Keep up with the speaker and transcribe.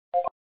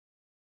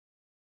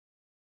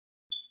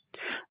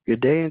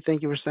Good day, and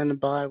thank you for standing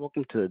by.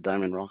 Welcome to the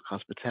Diamondrock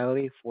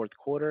Hospitality fourth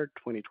quarter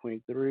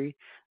 2023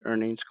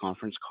 earnings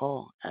conference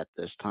call. At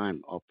this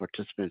time, all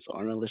participants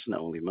are in a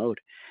listen-only mode.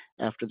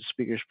 After the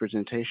speaker's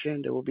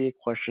presentation, there will be a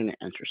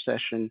question-and-answer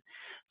session.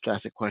 To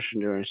ask a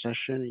question during the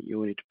session, you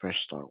will need to press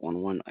star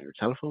one one on your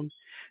telephone.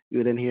 You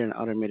will then hear an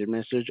automated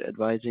message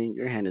advising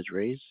your hand is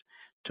raised.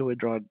 To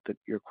withdraw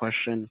your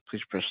question,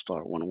 please press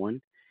star one one.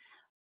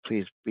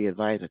 Please be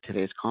advised that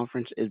today's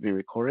conference is being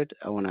recorded.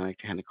 I would now like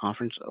to hand the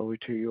conference over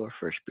to your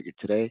first speaker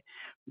today,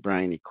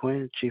 Briony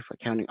Quinn, Chief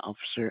Accounting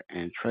Officer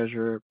and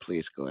Treasurer.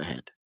 Please go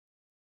ahead.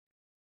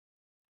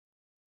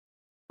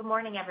 Good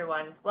morning,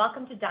 everyone.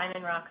 Welcome to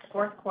Diamondrock's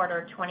fourth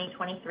quarter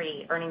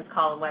 2023 earnings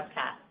call and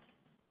webcast.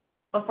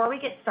 Before we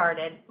get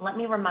started, let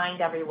me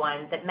remind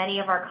everyone that many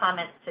of our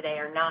comments today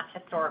are not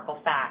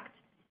historical facts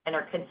and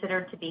are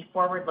considered to be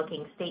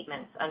forward-looking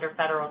statements under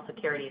federal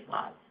securities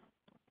laws.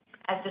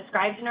 As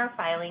described in our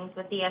filings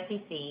with the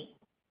SEC,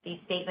 these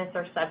statements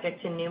are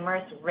subject to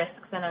numerous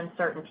risks and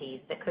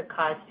uncertainties that could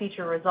cause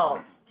future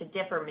results to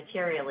differ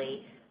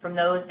materially from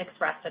those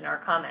expressed in our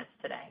comments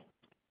today.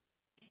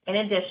 In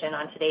addition,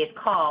 on today's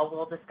call,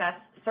 we'll discuss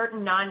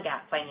certain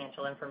non-GAAP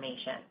financial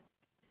information.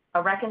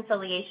 A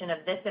reconciliation of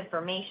this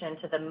information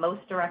to the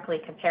most directly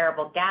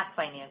comparable GAAP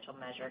financial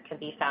measure can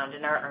be found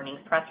in our earnings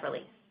press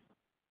release.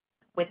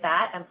 With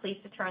that, I'm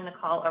pleased to turn the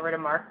call over to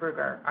Mark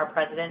Brugger, our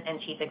President and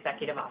Chief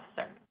Executive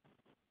Officer.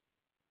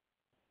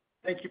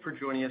 Thank you for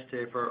joining us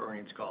today for our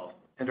earnings call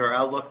and our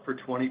outlook for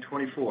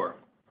 2024.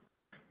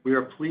 We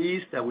are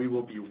pleased that we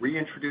will be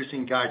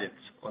reintroducing guidance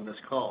on this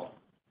call.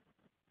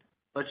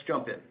 Let's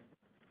jump in.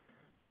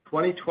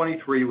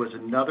 2023 was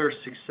another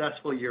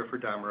successful year for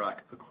Diamondrock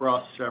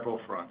across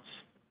several fronts.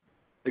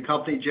 The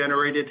company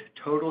generated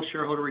total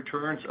shareholder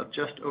returns of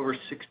just over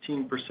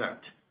 16%,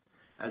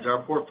 as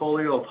our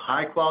portfolio of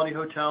high-quality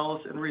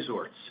hotels and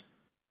resorts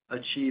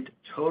achieved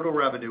total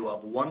revenue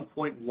of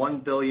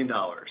 $1.1 billion,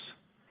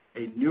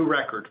 a new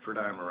record for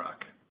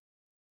Diamondrock.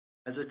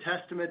 As a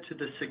testament to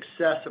the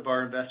success of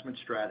our investment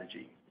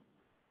strategy,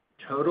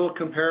 total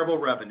comparable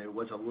revenue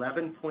was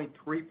 11.3%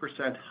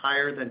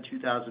 higher than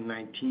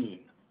 2019,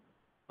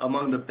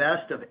 among the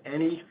best of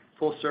any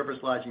full-service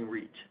lodging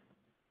REIT,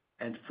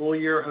 and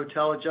full-year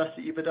hotel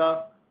adjusted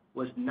EBITDA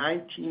was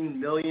 $19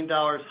 million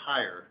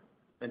higher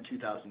than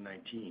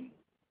 2019.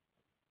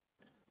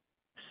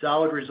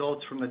 Solid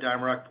results from the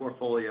Diamondrock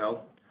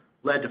portfolio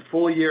led to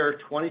full-year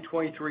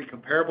 2023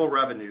 comparable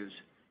revenues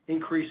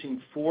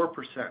increasing 4%,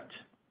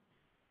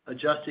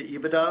 adjusted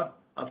EBITDA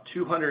of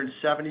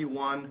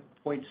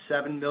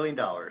 $271.7 million,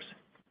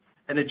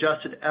 and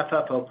adjusted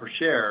FFO per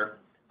share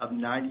of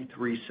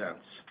 $0.93.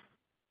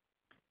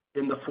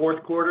 In the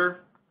fourth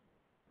quarter,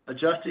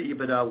 adjusted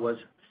EBITDA was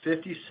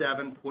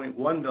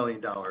 $57.1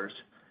 million,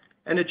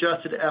 and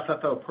adjusted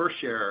FFO per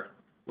share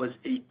was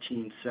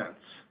 $0.18.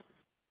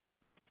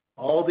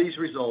 All these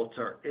results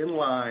are in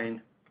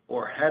line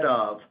or ahead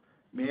of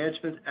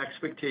management's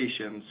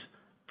expectations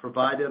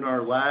provided in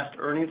our last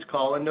earnings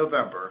call in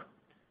November,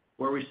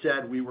 where we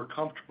said we were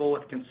comfortable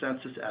with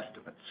consensus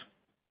estimates.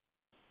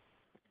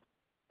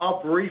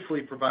 I'll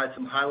briefly provide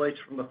some highlights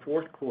from the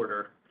fourth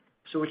quarter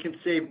so we can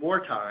save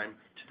more time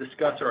to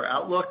discuss our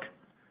outlook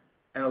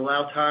and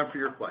allow time for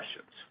your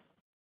questions.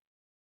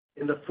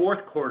 In the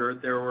fourth quarter,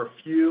 there were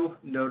a few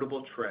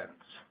notable trends.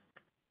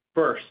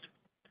 First,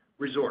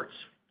 resorts,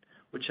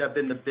 which have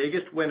been the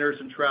biggest winners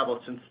in travel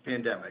since the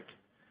pandemic,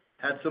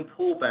 had some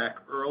pullback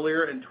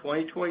earlier in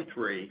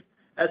 2023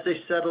 as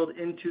they settled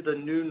into the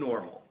new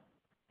normal.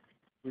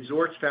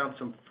 Resorts found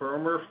some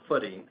firmer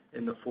footing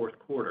in the fourth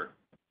quarter,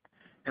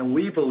 and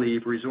we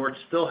believe resorts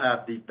still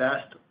have the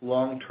best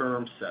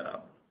long-term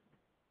setup.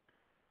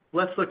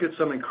 Let's look at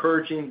some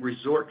encouraging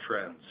resort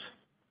trends.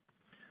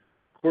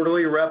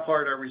 Quarterly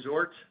RevPAR at our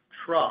resorts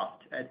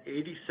troughed at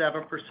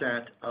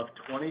 87% of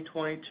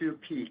 2022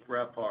 peak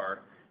RevPAR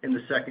in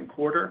the second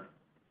quarter,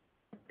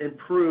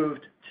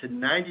 improved to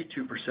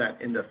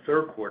 92% in the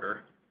third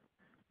quarter,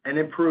 and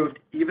improved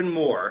even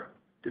more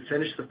to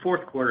finish the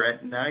fourth quarter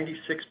at 96%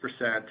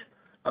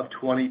 of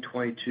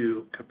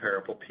 2022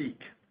 comparable peak.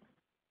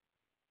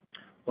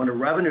 On a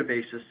revenue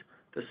basis,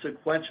 the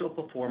sequential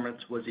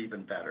performance was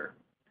even better.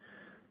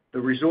 The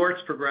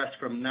resorts progressed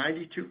from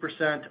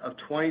 92% of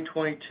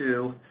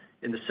 2022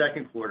 in the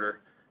second quarter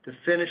to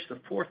finish the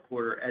fourth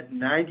quarter at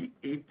 98%,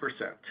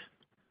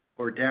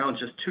 or down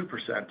just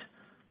 2%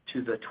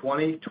 to the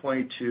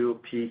 2022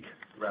 peak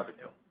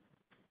revenue.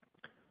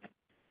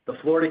 The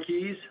Florida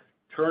Keys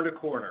turned a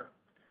corner,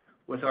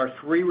 with our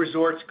three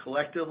resorts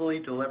collectively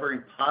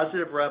delivering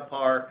positive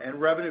RevPAR and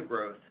revenue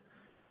growth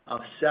of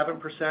 7%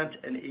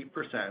 and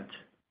 8%,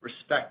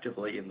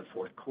 respectively, in the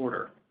fourth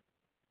quarter.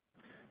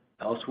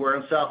 Elsewhere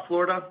in South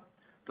Florida,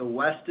 the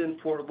Westin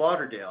Fort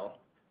Lauderdale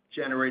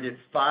generated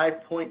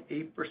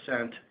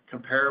 5.8%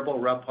 comparable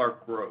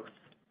RevPAR growth.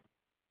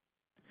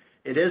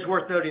 It is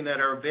worth noting that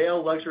our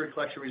Vail Luxury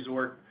Collection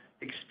Resort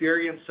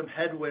experienced some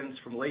headwinds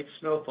from late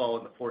snowfall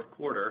in the fourth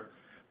quarter,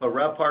 but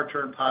RevPAR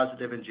turned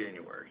positive in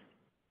January.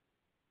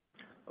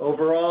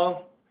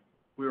 Overall,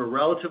 we were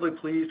relatively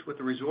pleased with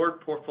the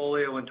resort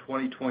portfolio in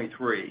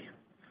 2023,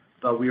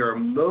 but we are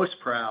most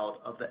proud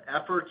of the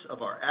efforts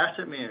of our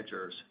asset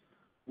managers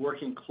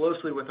working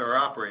closely with our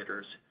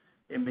operators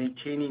in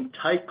maintaining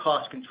tight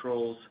cost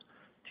controls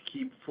to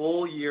keep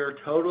full-year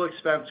total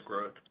expense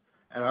growth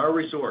at our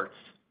resorts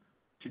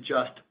to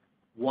just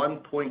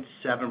 1.7%.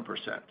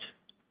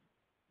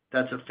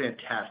 That's a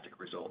fantastic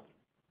result.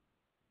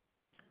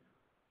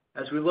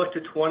 As we look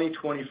to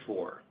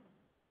 2024,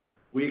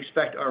 we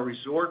expect our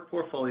resort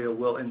portfolio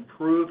will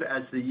improve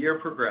as the year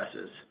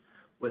progresses,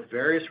 with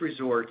various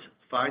resorts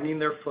finding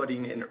their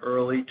footing in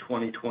early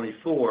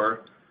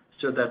 2024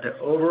 so that the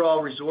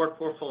overall resort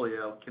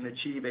portfolio can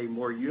achieve a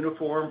more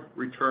uniform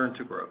return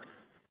to growth.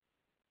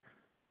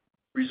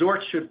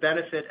 Resorts should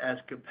benefit as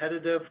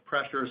competitive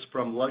pressures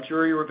from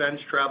luxury revenge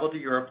travel to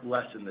Europe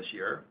lessen this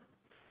year.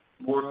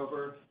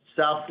 Moreover,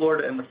 South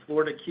Florida and the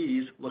Florida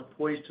Keys look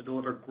poised to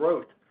deliver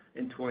growth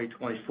in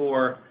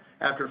 2024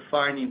 after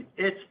finding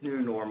its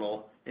new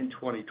normal in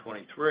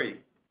 2023.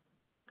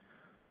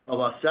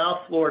 While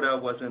South Florida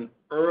was an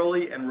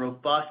early and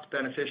robust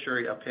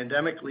beneficiary of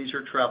pandemic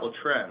leisure travel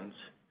trends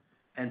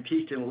and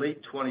peaked in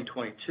late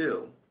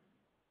 2022,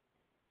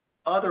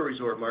 other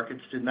resort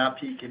markets did not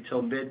peak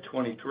until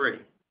mid-23.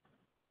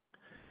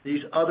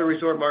 These other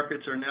resort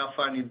markets are now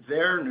finding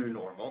their new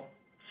normal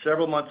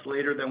several months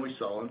later than we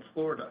saw in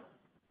Florida.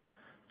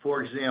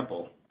 For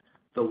example,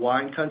 the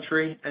Wine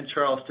Country and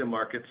Charleston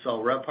markets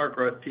saw RevPAR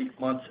growth peak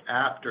months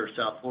after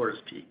South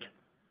Florida's peak.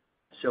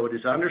 So it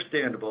is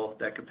understandable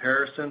that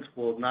comparisons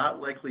will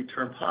not likely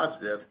turn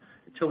positive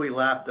until we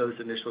lap those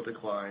initial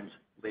declines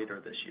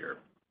later this year.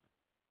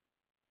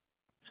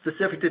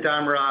 Specific to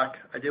Diamondrock,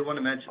 I did want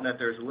to mention that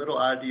there's a little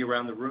oddity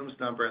around the rooms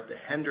number at the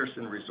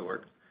Henderson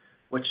Resort,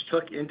 which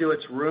took into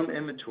its room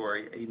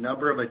inventory a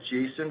number of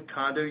adjacent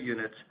condo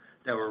units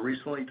that were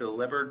recently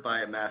delivered by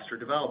a master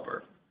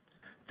developer.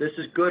 This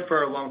is good for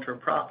our long-term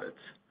profits,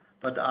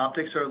 but the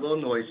optics are a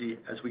little noisy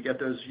as we get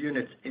those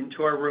units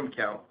into our room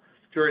count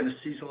during the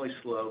seasonally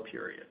slow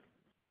period.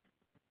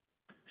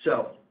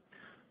 So,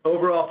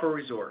 overall for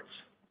resorts,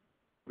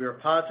 we are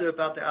positive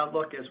about the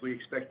outlook as we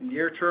expect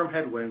near-term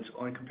headwinds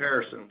on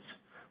comparisons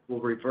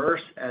will reverse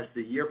as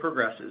the year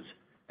progresses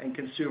and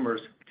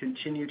consumers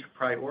continue to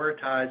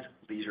prioritize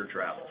leisure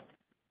travel.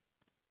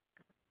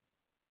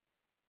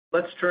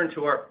 Let's turn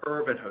to our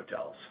urban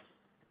hotels.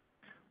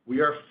 We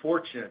are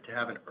fortunate to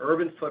have an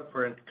urban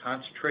footprint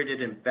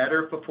concentrated in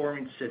better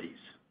performing cities.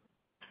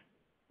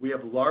 We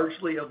have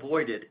largely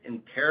avoided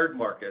impaired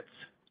markets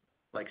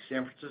like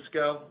San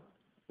Francisco,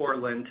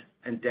 Portland,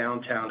 and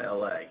downtown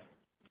LA.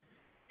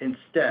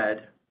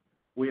 Instead,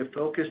 we have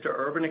focused our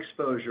urban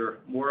exposure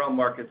more on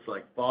markets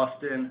like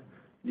Boston,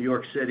 New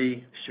York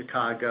City,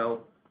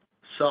 Chicago,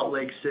 Salt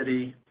Lake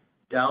City,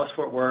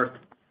 Dallas-Fort Worth,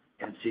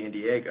 and San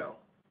Diego.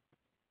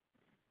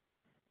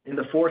 In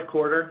the fourth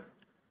quarter,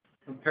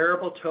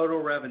 comparable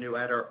total revenue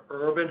at our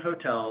urban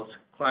hotels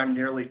climbed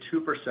nearly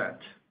 2%,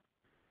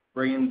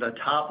 bringing the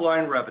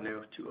top-line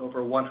revenue to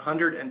over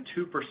 102%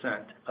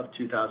 of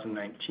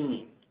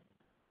 2019.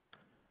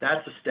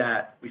 That's a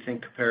stat we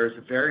think compares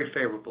very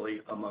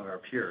favorably among our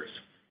peers.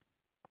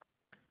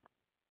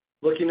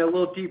 Looking a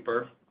little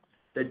deeper,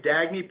 the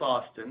Dagny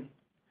Boston,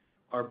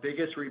 our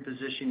biggest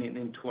repositioning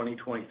in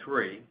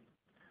 2023,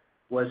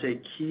 was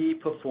a key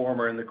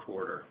performer in the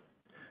quarter,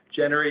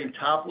 generating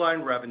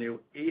top-line revenue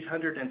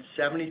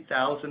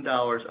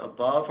 $870,000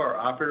 above our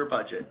operator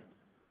budget,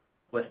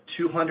 with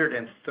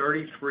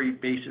 233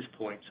 basis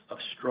points of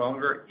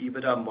stronger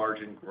EBITDA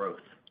margin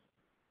growth.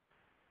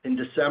 In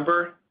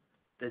December,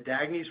 the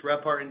Dagny's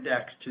RevPAR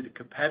index to the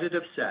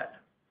competitive set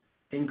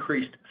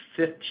increased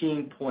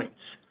 15 points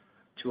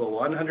to a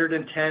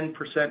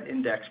 110%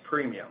 index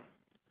premium,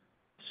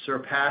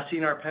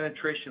 surpassing our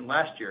penetration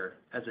last year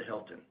as a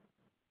Hilton.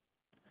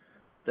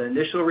 The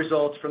initial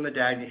results from the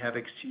Dagny have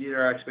exceeded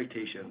our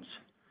expectations,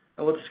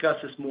 and we'll discuss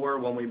this more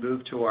when we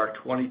move to our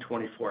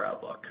 2024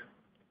 outlook.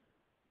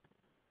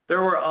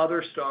 There were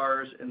other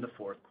stars in the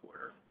fourth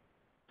quarter,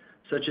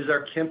 such as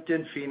our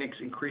Kimpton Phoenix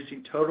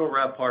increasing total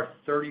RevPAR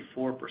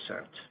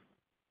 34%,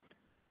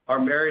 our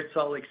Marriott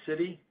Salt Lake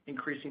City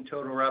increasing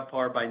total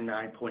RevPAR by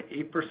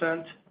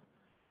 9.8%,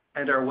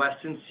 and our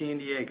Westin San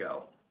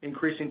Diego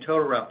increasing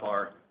total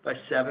RevPAR by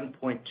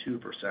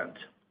 7.2%.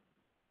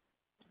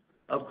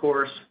 Of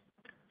course,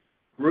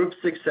 group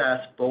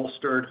success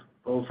bolstered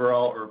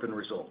overall urban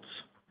results.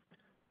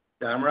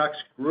 Diamondrock's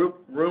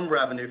group room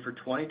revenue for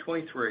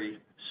 2023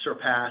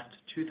 surpassed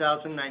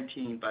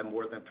 2019 by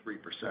more than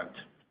 3%.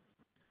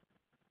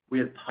 We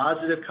had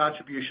positive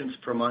contributions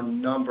from a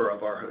number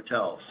of our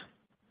hotels.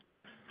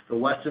 The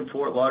Westin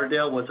Fort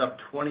Lauderdale was up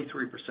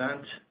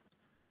 23%.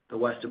 The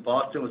Westin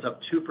Boston was up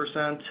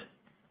 2%.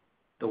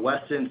 The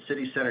Westin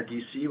City Center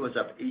DC was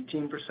up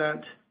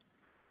 18%.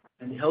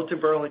 And the Hilton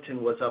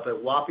Burlington was up a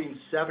whopping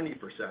 70%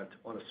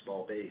 on a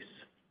small base.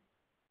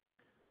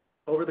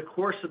 Over the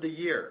course of the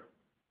year,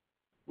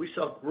 we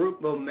saw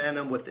group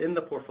momentum within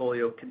the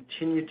portfolio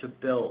continue to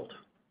build.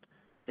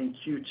 In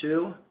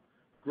Q2,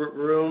 group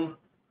room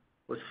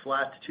was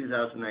flat to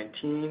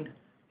 2019.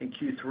 In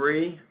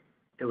Q3,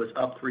 it was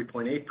up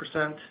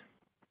 3.8%,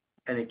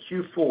 and in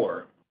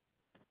Q4,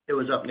 it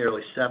was up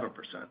nearly 7%.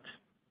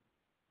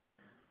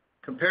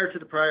 Compared to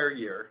the prior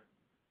year,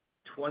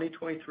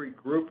 2023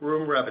 group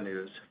room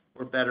revenues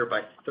were better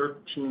by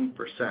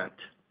 13%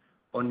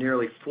 on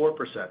nearly 4%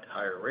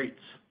 higher rates.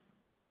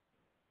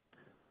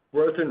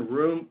 Growth in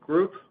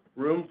group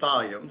room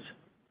volumes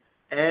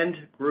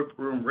and group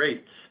room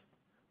rates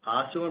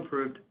also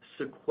improved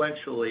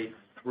sequentially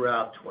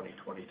throughout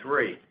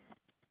 2023.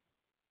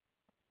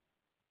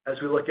 As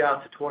we look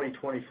out to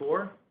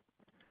 2024,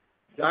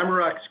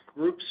 Diamondrock's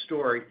group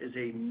story is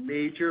a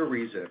major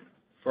reason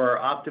for our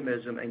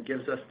optimism and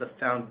gives us the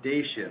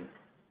foundation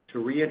to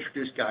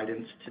reintroduce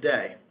guidance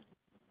today.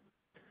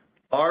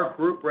 Our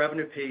group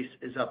revenue pace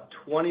is up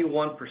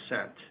 21%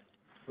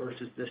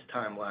 versus this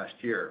time last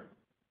year.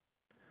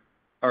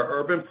 Our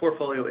urban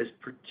portfolio is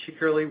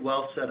particularly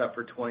well set up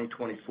for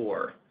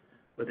 2024,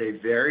 with a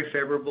very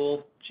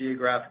favorable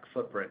geographic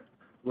footprint,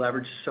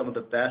 leveraged some of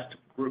the best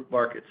group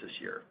markets this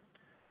year,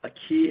 a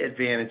key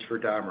advantage for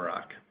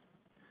Diamondrock.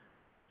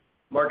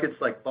 Markets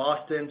like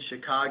Boston,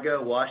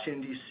 Chicago,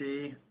 Washington,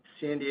 D.C.,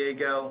 San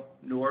Diego,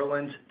 New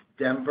Orleans,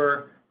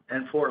 Denver,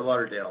 and Fort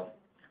Lauderdale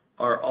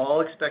are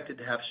all expected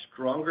to have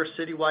stronger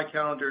citywide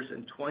calendars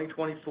in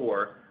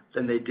 2024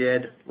 than they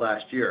did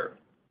last year.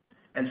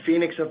 And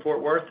Phoenix and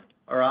Fort Worth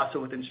are also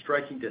within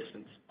striking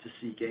distance to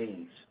see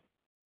gains.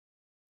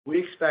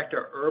 We expect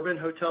our urban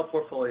hotel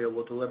portfolio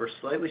will deliver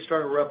slightly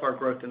stronger RevPAR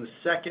growth in the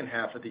second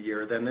half of the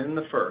year than in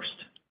the first,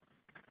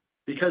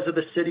 because of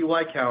the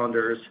citywide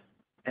calendars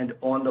and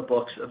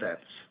on-the-books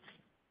events.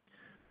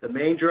 The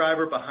main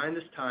driver behind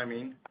this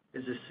timing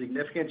is a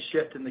significant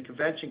shift in the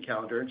convention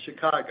calendar in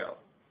Chicago,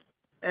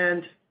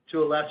 and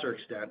to a lesser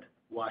extent,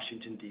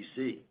 Washington,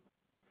 D.C.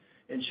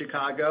 In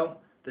Chicago,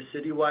 the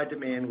citywide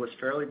demand was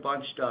fairly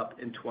bunched up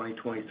in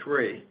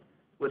 2023,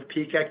 with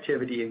peak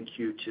activity in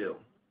Q2.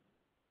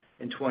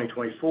 In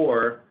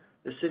 2024,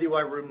 the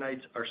citywide room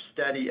nights are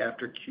steady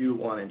after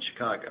Q1 in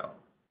Chicago.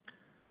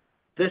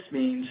 This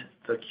means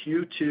the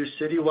Q2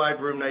 citywide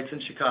room nights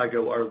in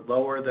Chicago are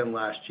lower than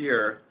last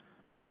year,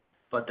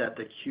 but that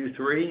the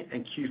Q3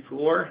 and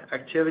Q4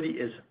 activity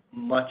is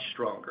much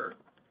stronger,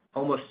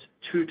 almost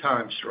 2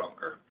 times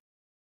stronger.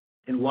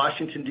 In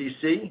Washington,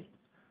 D.C.,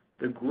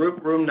 the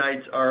group room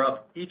nights are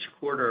up each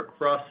quarter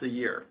across the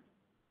year,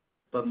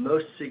 but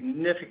most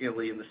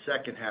significantly in the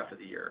second half of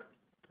the year,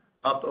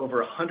 up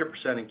over 100%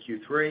 in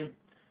Q3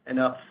 and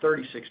up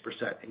 36%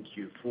 in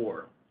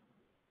Q4.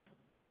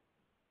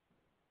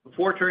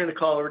 Before turning the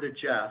call over to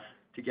Jeff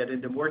to get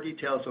into more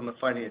details on the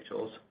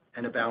financials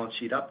and a balance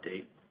sheet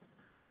update,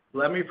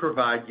 let me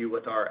provide you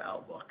with our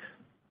outlook.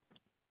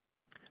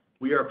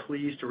 We are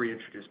pleased to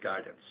reintroduce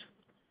guidance.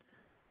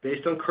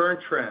 Based on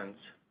current trends,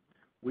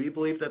 we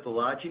believe that the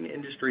lodging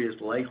industry is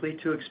likely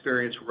to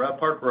experience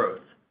RevPAR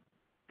growth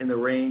in the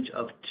range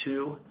of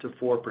 2 to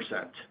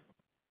 4%.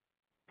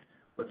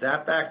 With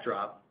that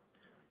backdrop,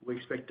 we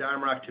expect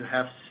Diamondrock to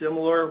have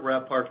similar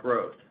RevPAR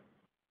growth,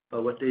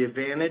 but with the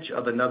advantage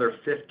of another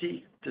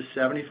 50 to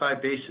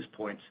 75 basis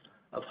points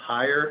of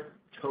higher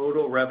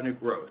total revenue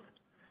growth,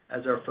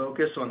 as our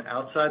focus on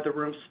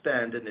outside-the-room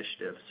spend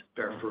initiatives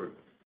bear fruit.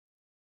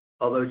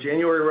 Although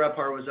January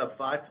RevPAR was up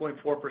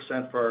 5.4%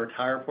 for our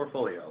entire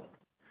portfolio,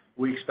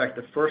 we expect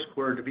the first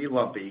quarter to be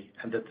lumpy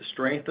and that the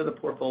strength of the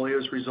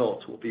portfolio's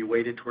results will be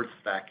weighted towards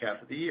the back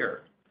half of the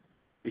year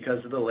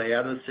because of the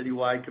layout of the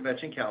citywide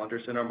convention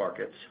calendars in our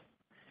markets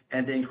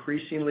and the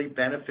increasingly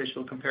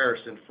beneficial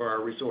comparison for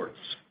our resorts.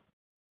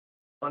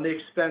 On the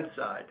expense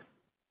side,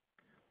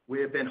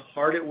 we have been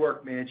hard at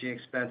work managing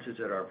expenses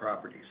at our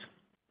properties.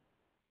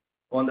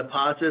 On the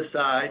positive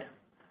side,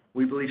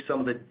 we believe some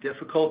of the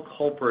difficult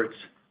culprits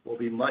will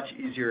be much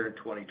easier in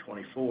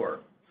 2024,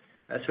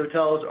 as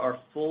hotels are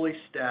fully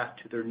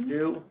staffed to their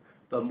new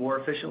but more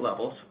efficient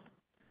levels.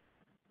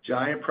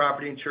 Giant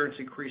property insurance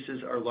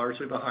increases are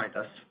largely behind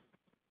us.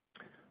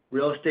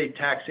 Real estate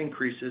tax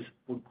increases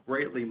will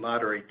greatly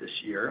moderate this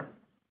year,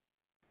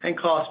 and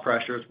cost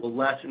pressures will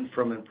lessen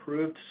from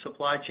improved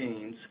supply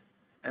chains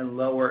and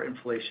lower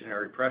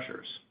inflationary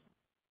pressures.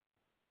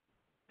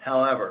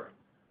 However,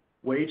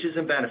 wages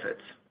and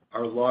benefits,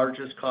 our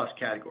largest cost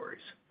categories,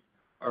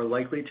 are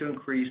likely to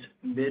increase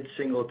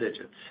mid-single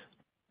digits.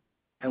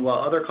 And while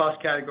other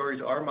cost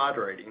categories are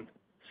moderating,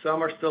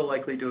 some are still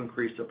likely to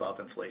increase above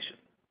inflation.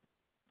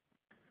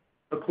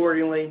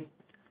 Accordingly,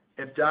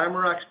 if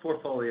Diamondrock's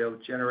portfolio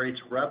generates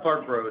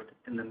RevPAR growth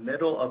in the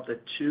middle of the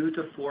 2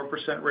 to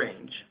 4%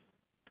 range,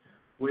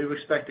 we would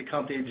expect the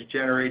company to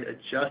generate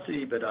adjusted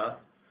EBITDA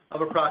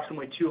of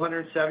approximately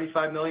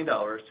 $275 million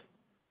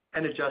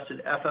and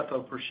adjusted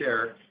FFO per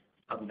share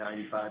of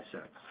 95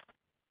 cents.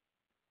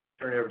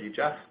 Turn it over to you,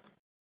 Jeff.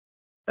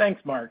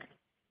 Thanks, Mark.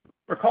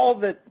 Recall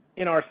that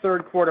in our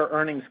third quarter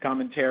earnings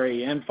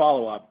commentary and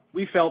follow-up,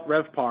 we felt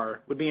RevPAR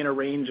would be in a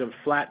range of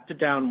flat to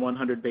down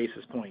 100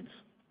 basis points,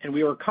 and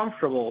we were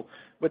comfortable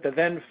with the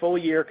then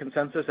full-year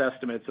consensus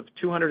estimates of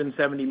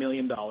 $270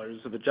 million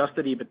of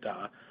adjusted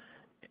EBITDA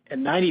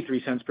and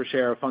 93 cents per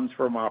share of funds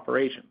from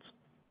operations.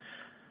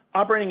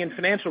 Operating and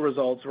financial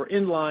results were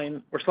in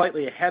line or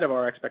slightly ahead of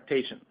our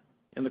expectation.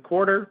 In the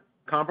quarter,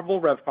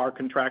 comparable RevPAR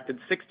contracted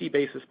 60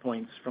 basis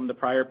points from the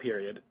prior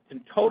period,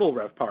 and total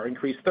RevPAR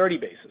increased 30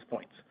 basis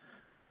points,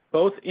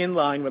 both in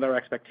line with our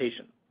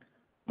expectation.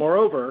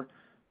 Moreover,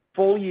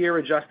 full-year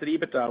adjusted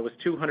EBITDA was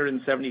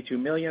 $272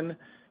 million,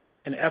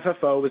 and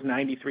FFO was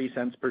 93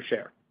 cents per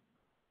share.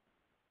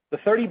 The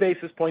 30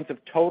 basis points of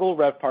total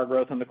RevPAR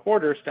growth in the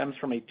quarter stems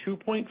from a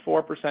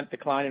 2.4%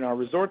 decline in our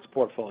resorts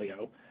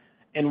portfolio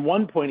and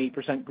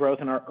 1.8%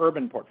 growth in our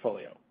urban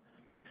portfolio.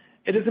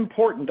 It is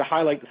important to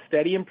highlight the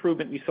steady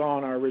improvement we saw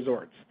in our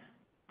resorts.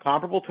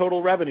 Comparable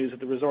total revenues at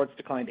the resorts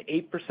declined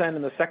 8%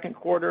 in the second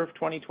quarter of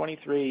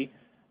 2023,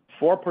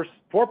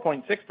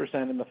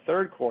 4.6% in the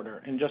third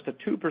quarter, and just a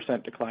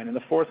 2% decline in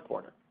the fourth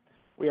quarter.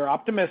 We are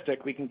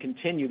optimistic we can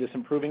continue this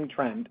improving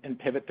trend and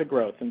pivot to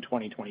growth in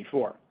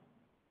 2024.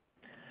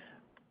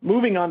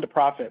 Moving on to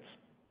profits,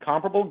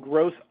 comparable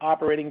gross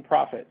operating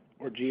profit,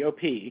 or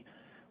GOP,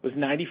 was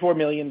 $94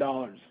 million,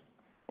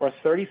 or a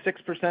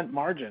 36%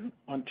 margin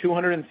on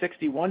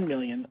 $261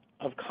 million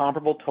of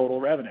comparable total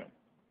revenue.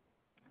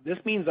 This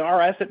means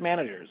our asset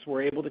managers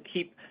were able to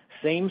keep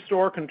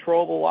same-store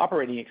controllable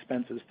operating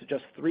expenses to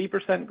just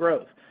 3%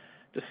 growth,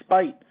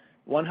 despite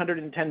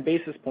 110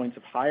 basis points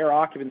of higher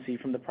occupancy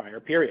from the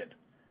prior period.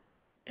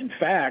 In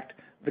fact,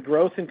 the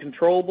growth in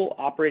controllable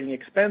operating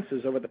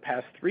expenses over the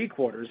past 3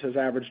 quarters has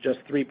averaged just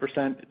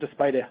 3%,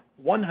 despite a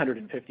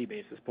 150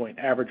 basis point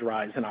average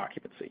rise in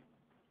occupancy.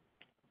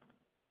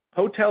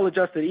 Hotel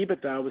adjusted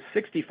EBITDA was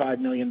 $65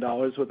 million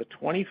with a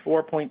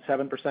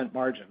 24.7%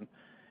 margin,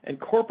 and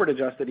corporate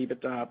adjusted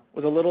EBITDA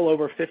was a little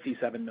over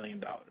 $57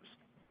 million.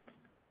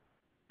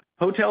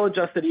 Hotel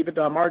adjusted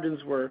EBITDA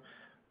margins were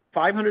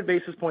 500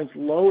 basis points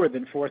lower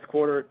than fourth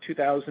quarter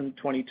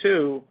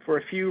 2022 for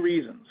a few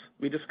reasons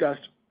we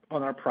discussed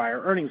on our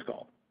prior earnings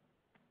call.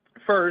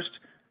 First,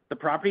 the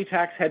property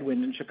tax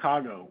headwind in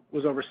Chicago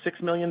was over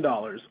 $6 million,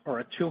 or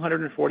a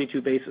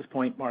 242 basis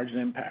point margin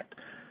impact.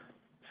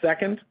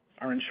 Second,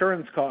 our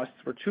insurance costs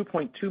were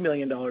 $2.2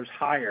 million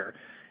higher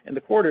in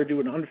the quarter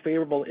due to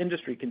unfavorable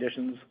industry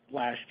conditions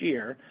last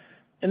year,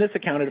 and this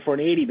accounted for an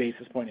 80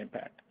 basis point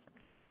impact.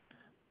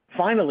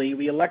 Finally,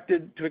 we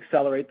elected to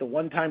accelerate the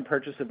one-time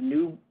purchase of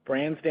new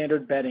brand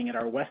standard bedding at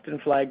our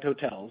Westin flagged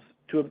hotels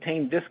to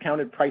obtain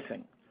discounted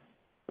pricing.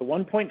 The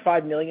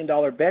 $1.5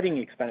 million bedding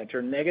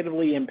expenditure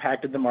negatively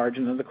impacted the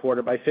margin of the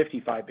quarter by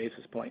 55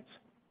 basis points.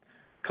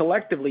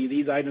 Collectively,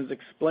 these items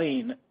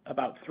explain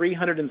about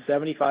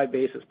 375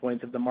 basis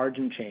points of the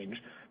margin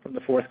change from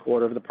the fourth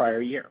quarter of the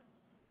prior year.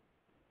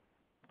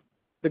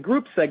 The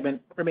group segment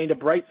remained a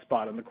bright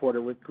spot in the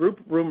quarter, with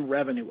group room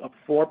revenue up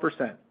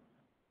 4%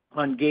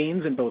 on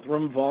gains in both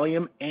room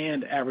volume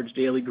and average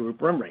daily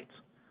group room rates.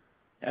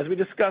 As we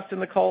discussed in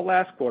the call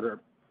last quarter,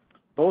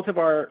 both of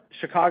our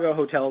Chicago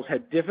hotels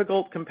had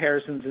difficult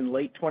comparisons in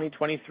late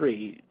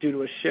 2023 due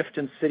to a shift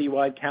in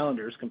citywide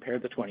calendars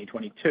compared to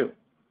 2022.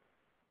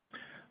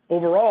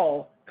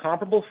 Overall,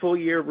 comparable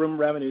full-year room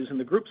revenues in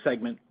the group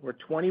segment were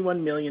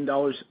 $21 million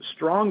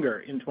stronger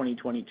in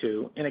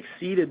 2022 and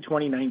exceeded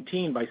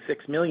 2019 by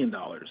 $6 million.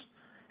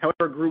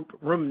 However, group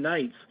room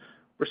nights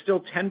were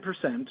still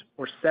 10%,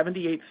 or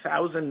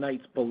 78,000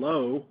 nights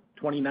below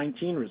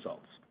 2019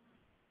 results.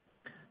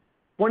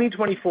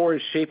 2024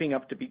 is shaping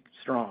up to be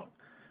strong.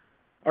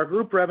 Our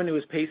group revenue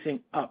is pacing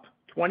up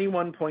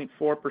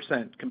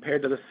 21.4%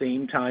 compared to the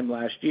same time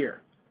last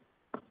year.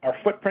 Our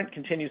footprint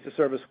continues to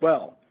serve us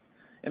well.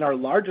 In our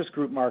largest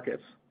group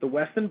markets, the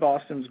Westin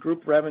Boston's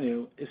group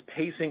revenue is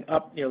pacing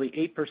up nearly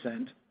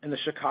 8%, and the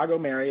Chicago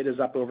Marriott is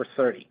up over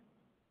 30%.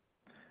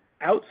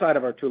 Outside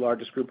of our 2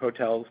 largest group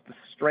hotels, the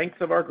strength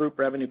of our group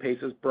revenue pace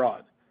is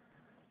broad.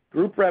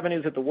 Group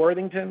revenues at the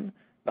Worthington,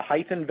 the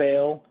Hyatt and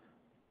Vail,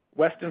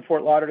 Westin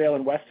Fort Lauderdale,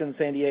 and Westin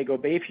San Diego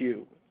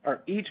Bayview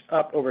are each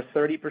up over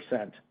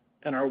 30%,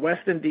 and our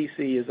Westin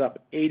DC is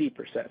up 80%.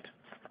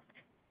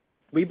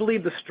 We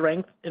believe the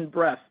strength and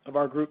breadth of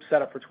our group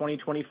setup for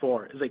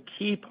 2024 is a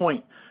key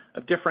point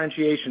of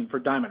differentiation for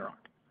Diamondrock.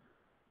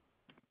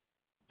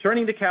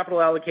 Turning to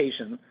capital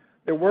allocation,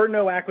 there were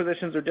no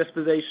acquisitions or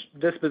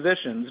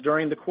dispositions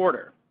during the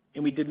quarter,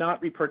 and we did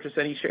not repurchase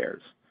any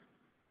shares.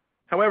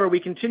 However, we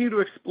continue to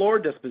explore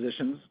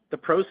dispositions, the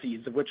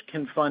proceeds of which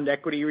can fund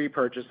equity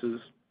repurchases,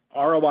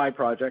 ROI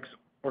projects,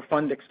 or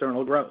fund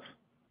external growth.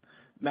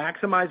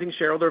 Maximizing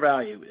shareholder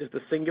value is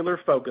the singular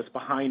focus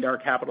behind our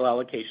capital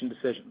allocation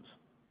decisions.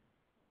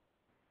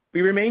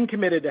 We remain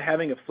committed to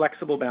having a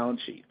flexible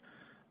balance sheet.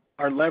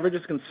 Our leverage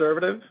is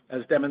conservative,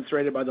 as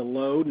demonstrated by the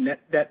low net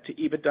debt to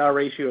EBITDA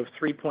ratio of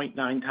 3.9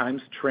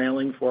 times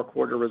trailing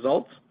 4-quarter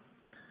results.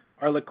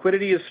 Our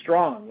liquidity is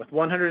strong, with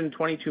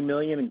 $122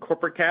 million in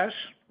corporate cash,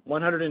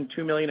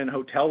 $102 million in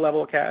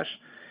hotel-level cash,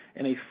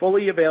 and a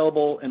fully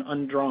available and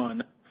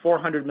undrawn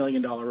 $400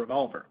 million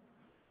revolver.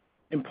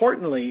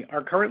 Importantly,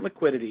 our current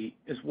liquidity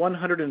is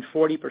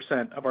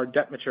 140% of our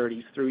debt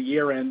maturities through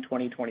year-end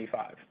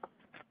 2025.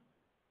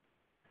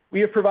 We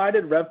have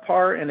provided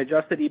RevPAR and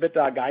adjusted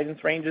EBITDA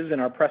guidance ranges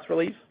in our press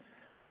release.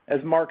 As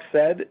Mark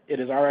said, it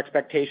is our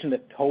expectation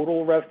that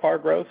total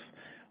RevPAR growth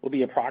will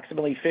be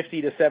approximately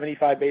 50 to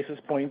 75 basis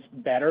points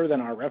better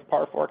than our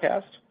RevPAR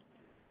forecast.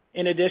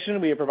 In addition,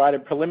 we have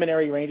provided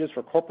preliminary ranges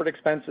for corporate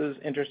expenses,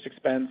 interest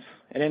expense,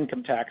 and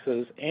income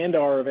taxes, and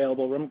our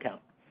available room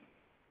count.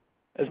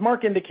 As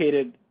Mark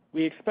indicated,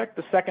 we expect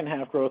the second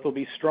half growth will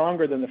be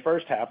stronger than the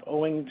first half,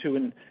 owing to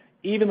an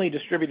evenly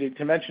distributed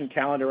convention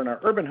calendar in our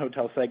urban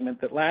hotel segment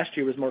that last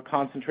year was more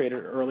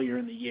concentrated earlier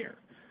in the year,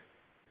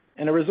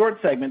 and a resort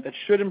segment that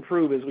should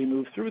improve as we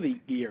move through the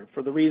year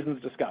for the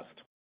reasons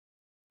discussed.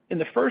 In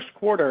the first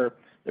quarter,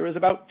 there was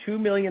about $2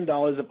 million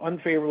of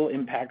unfavorable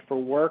impact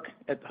for work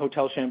at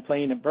Hotel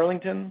Champlain at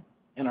Burlington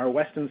and our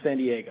Westin San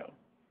Diego.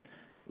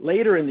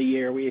 Later in the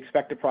year, we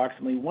expect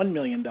approximately $1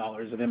 million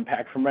of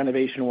impact from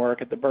renovation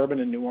work at the Bourbon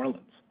in New Orleans.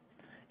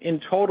 In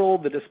total,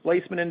 the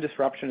displacement and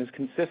disruption is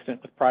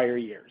consistent with prior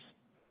years.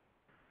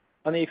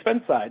 On the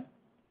expense side,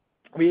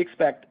 we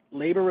expect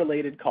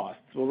labor-related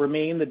costs will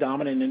remain the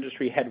dominant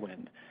industry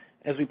headwind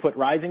as we put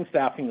rising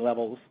staffing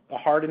levels, a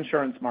hard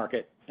insurance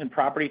market, and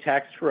property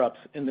tax true-ups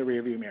in the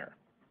rearview mirror.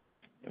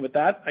 And with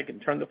that, I can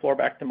turn the floor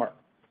back to Mark.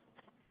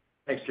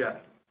 Thanks, Jeff.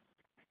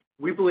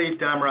 We believe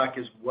Diamondrock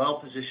is well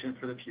positioned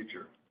for the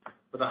future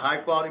with a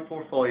high-quality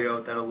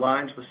portfolio that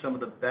aligns with some of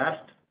the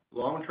best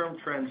long-term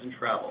trends in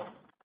travel.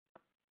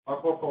 Our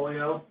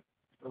portfolio,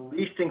 the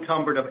least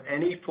encumbered of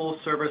any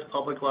full-service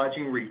public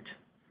lodging REIT,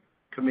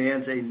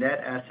 commands a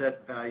net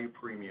asset value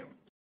premium.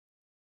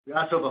 We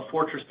also have a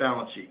fortress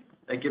balance sheet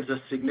that gives us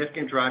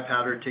significant dry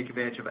powder to take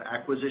advantage of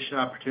acquisition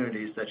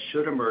opportunities that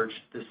should emerge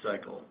this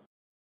cycle.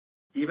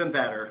 Even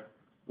better,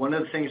 one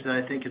of the things that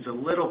I think is a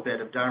little bit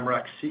of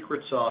Diamondrock's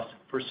secret sauce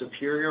for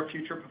superior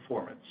future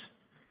performance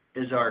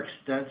is our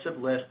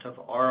extensive list of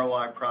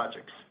ROI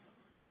projects.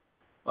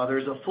 While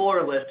there's a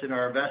fuller list in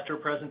our investor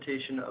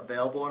presentation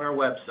available on our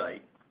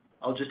website,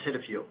 I'll just hit a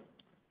few.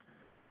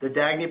 The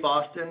Dagny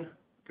Boston,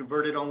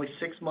 converted only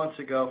 6 months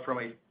ago from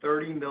a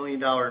 $30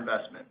 million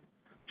investment,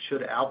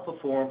 should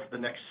outperform for the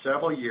next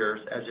several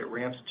years as it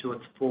ramps to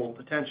its full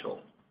potential.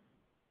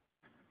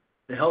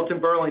 The Hilton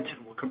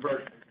Burlington will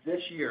convert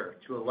this year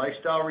to a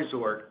lifestyle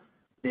resort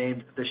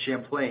named the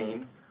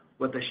Champlain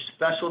with a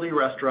specialty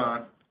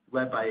restaurant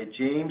led by a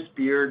James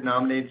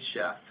Beard-nominated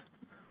chef.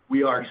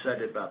 We are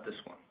excited about this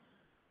one.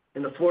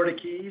 In the Florida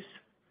Keys,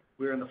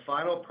 we are in the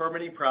final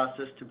permitting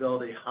process to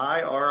build a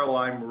high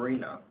ROI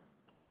marina.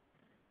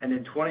 And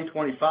in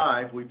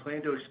 2025, we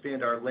plan to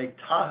expand our Lake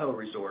Tahoe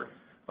resort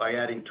by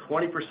adding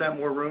 20%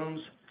 more rooms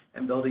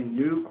and building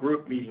new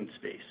group meeting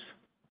space.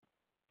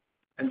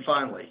 And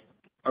finally,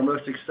 our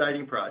most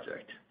exciting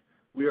project.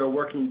 We are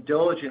working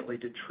diligently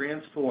to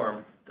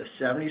transform the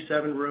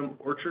 77-room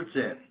Orchards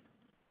Inn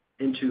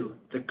into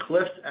the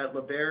Cliffs at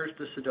L'Auberge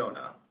de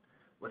Sedona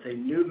with a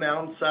new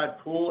mountainside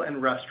pool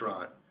and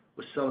restaurant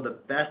with some of the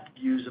best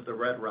views of the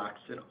Red Rocks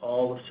in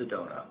all of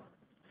Sedona.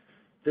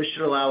 This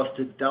should allow us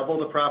to double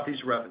the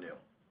property's revenue,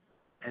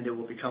 and it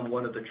will become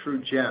one of the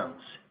true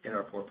gems in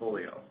our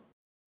portfolio.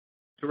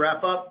 To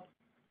wrap up,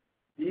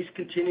 these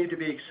continue to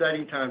be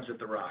exciting times at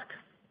The Rock.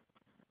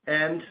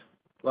 And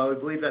while we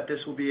believe that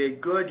this will be a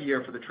good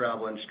year for the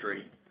travel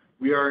industry,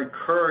 we are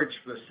encouraged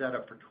for the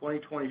setup for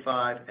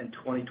 2025 and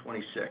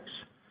 2026,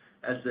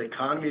 as the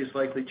economy is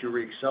likely to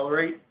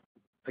reaccelerate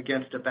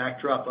against a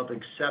backdrop of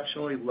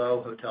exceptionally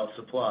low hotel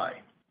supply.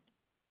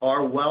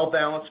 Our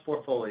well-balanced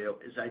portfolio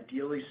is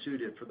ideally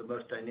suited for the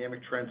most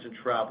dynamic trends in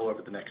travel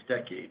over the next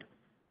decade.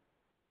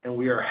 And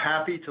we are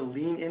happy to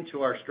lean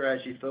into our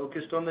strategy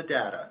focused on the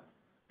data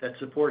that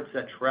supports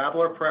that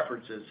traveler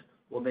preferences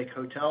will make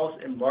hotels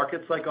in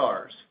markets like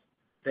ours,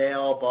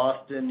 Vail,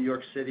 Boston, New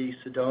York City,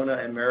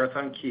 Sedona, and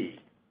Marathon Key,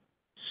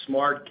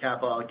 smart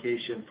capital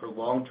allocation for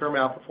long-term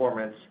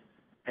outperformance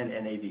and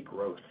NAV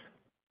growth.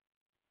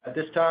 At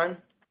this time,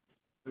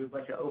 we would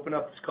like to open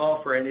up this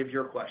call for any of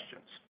your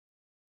questions.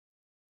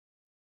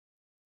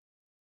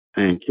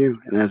 Thank you.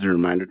 And as a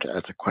reminder, to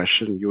ask a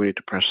question, you will need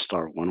to press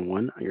star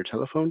 11 on your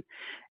telephone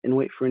and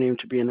wait for your name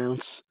to be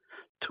announced.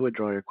 To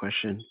withdraw your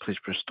question, please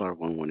press star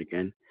 11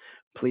 again.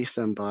 Please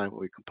stand by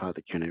while we compile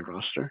the Q&A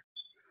roster.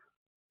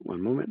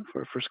 One moment for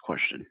our first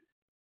question.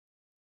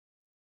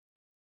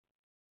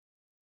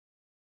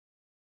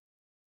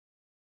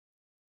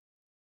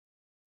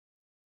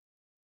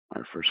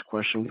 Our first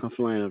question comes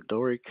from the line of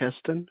Dori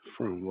Kesten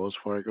from Wells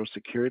Fargo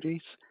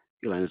Securities.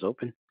 Your line is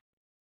open.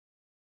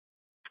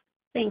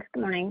 Thanks.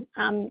 Good morning.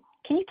 Can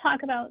you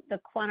talk about the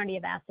quantity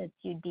of assets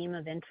you deem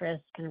of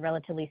interest, kind of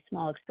relatively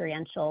small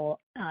experiential,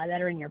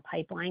 that are in your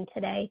pipeline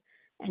today?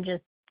 And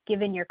just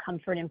given your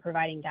comfort in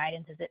providing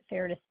guidance, is it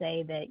fair to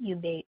say that you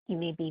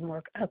may be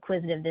more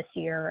acquisitive this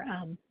year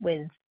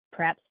with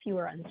perhaps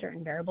fewer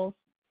uncertain variables?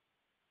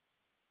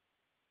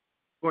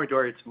 Good morning,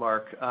 Dory. It's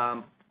Mark.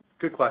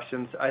 Good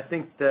questions. I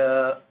think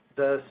the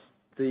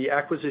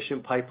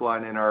acquisition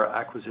pipeline and our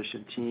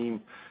acquisition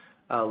team,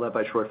 led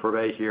by Troy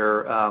Forbet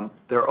here,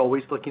 they're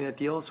always looking at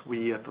deals.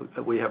 We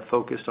have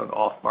focused on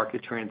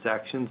off-market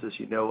transactions, as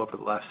you know, over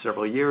the last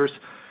several years.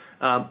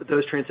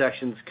 Those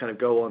transactions kind of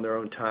go on their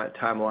own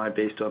timeline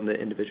based on the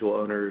individual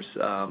owner's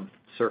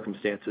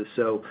circumstances.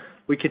 So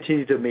we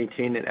continue to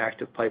maintain an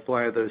active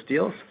pipeline of those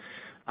deals.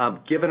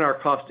 Given our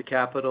cost of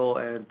capital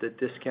and the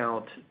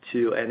discount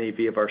to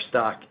NAV of our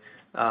stock,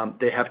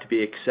 they have to be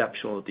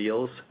exceptional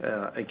deals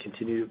and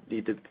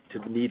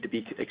need to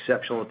be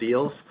exceptional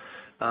deals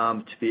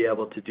to be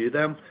able to do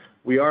them.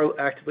 We are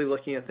actively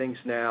looking at things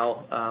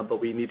now, but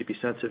we need to be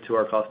sensitive to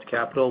our cost of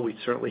capital. We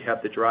certainly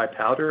have the dry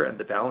powder and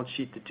the balance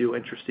sheet to do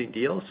interesting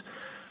deals,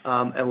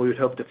 and we would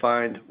hope to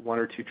find one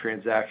or two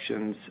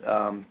transactions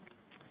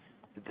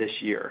this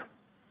year.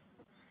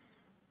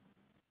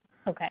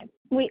 Okay.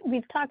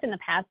 We've talked in the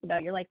past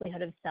about your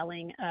likelihood of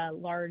selling a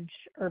large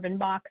urban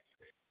box.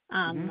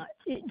 Do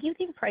you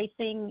think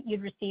pricing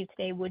you'd receive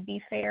today would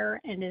be fair?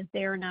 And is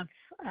there enough,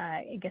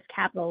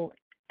 capital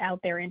out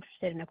there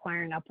interested in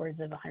acquiring upwards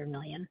of $100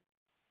 million?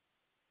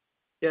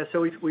 Yeah,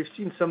 so we've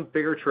seen some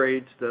bigger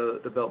trades,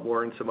 the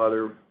Biltmore and some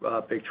other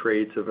big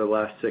trades over the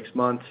last 6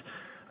 months.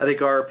 I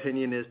think our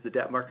opinion is the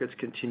debt markets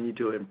continue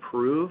to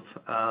improve,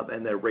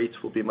 and that rates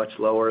will be much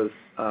lower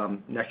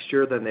next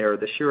year than they are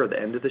this year or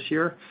the end of this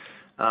year,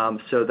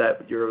 so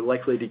that you're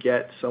likely to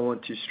get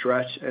someone to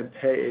stretch and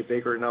pay a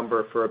bigger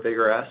number for a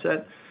bigger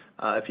asset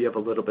if you have a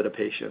little bit of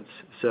patience.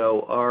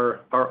 So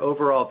our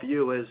overall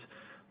view is,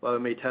 while we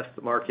may test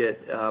the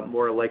market,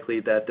 more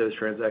likely that those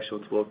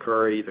transactions will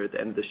occur either at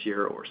the end of this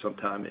year or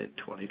sometime in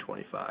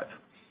 2025.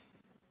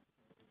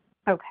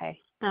 Okay.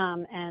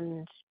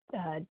 And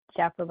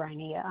Jeff or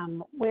Bryony,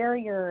 where are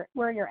your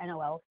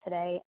NOLs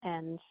today,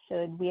 and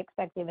should we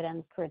expect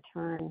dividends to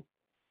return?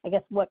 I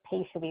guess what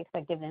pace should we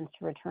expect dividends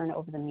to return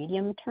over the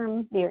medium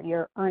term?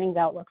 Your earnings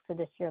outlook for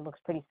this year looks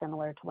pretty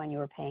similar to when you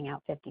were paying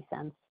out 50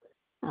 cents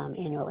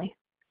annually.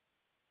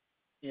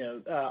 Yeah,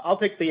 I'll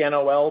take the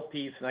NOL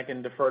piece, and I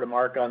can defer to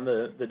Mark on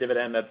the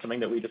dividend. That's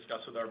something that we discuss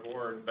with our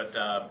board. But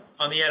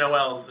on the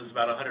NOLs, there's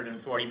about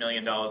 $140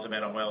 million of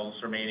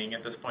NOLs remaining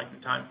at this point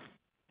in time.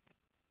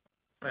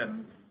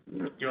 And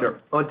sure.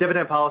 On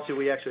dividend policy,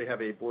 we actually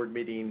have a board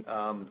meeting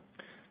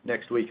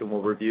next week, and we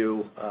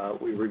review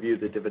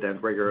the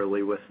dividend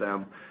regularly with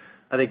them.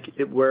 I think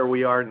where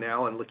we are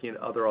now and looking at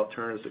other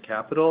alternatives of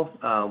capital,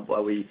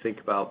 while we think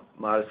about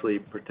modestly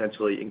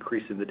potentially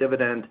increasing the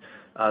dividend,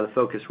 the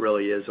focus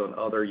really is on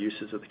other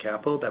uses of the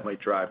capital that might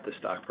drive the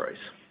stock price.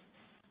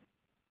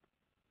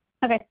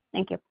 Okay,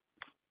 thank you.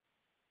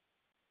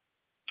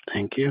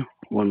 Thank you.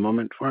 One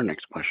moment for our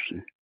next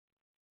question.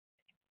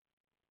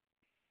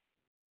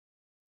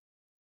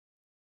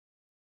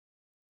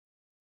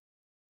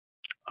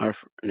 Our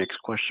next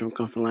question will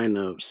come from the line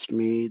of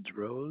Smedes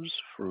Rose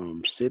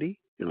from Citi.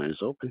 Your line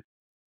is open.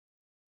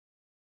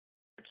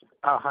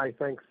 Hi,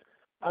 thanks.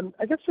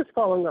 I guess just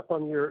following up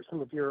on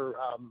some of your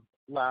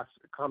last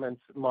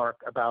comments,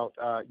 Mark, about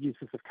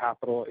uses of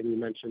capital, and you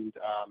mentioned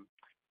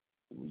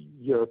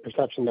your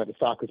perception that the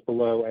stock is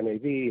below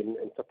NAV and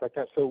stuff like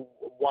that. So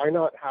why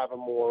not have a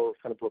more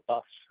kind of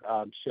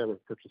robust share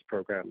repurchase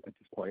program at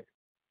this point?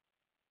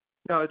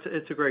 No,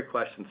 it's a great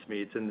question,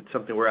 Smedes, and it's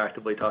something we're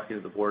actively talking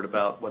to the board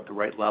about what the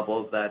right level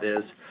of that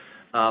is.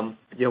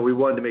 We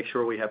wanted to make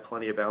sure we have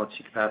plenty of balance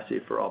sheet capacity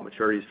for all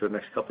maturities for the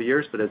next couple of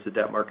years, but as the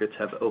debt markets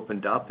have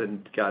opened up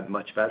and gotten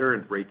much better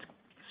and rates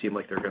seem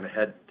like they're going to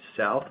head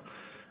south,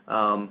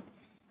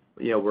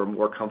 we're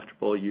more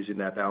comfortable using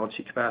that balance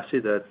sheet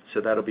capacity.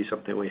 So that'll be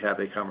something we have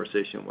a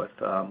conversation with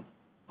on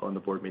the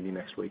board meeting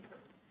next week.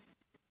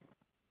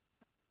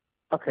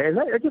 Okay, and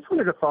I just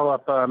wanted to follow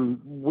up.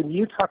 When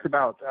you talked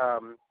about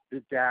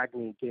the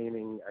Dagny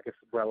gaining, I guess,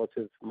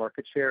 relative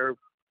market share,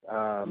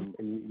 and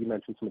you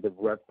mentioned some of the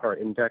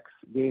RevPAR index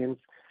gains.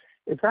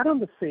 Is that on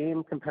the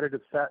same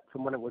competitive set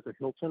from when it was a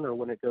Hilton, or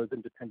when it goes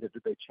independent,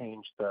 did they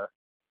change the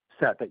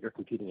set that you're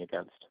competing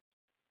against?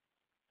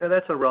 Yeah,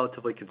 that's a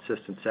relatively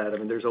consistent set. I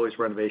mean, there's always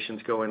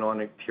renovations going on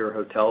at pure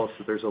hotels,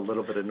 so there's a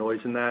little bit of noise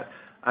in that.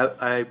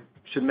 I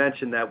should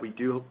mention that we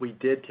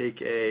did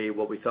take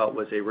what we thought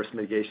was a risk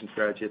mitigation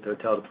strategy at the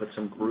hotel to put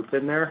some group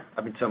in there.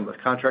 I mean, some of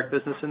the contract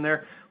business in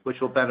there,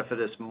 which will benefit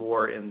us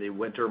more in the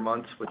winter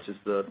months, which is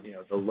the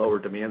lower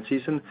demand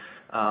season.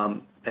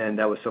 And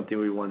that was something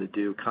we wanted to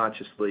do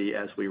consciously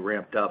as we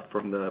ramped up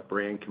from the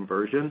brand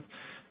conversion.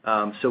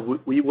 So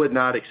we would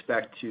not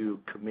expect to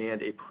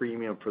command a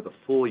premium for the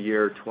full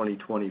year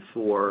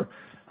 2024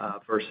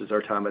 versus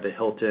our time at a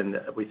Hilton.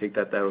 We think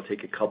that will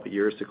take a couple of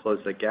years to close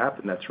that gap,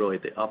 and that's really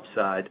the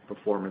upside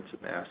performance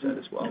of the asset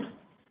as well.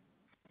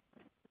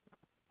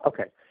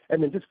 Okay.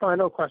 And then just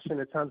final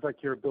question. It sounds like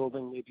you're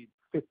building maybe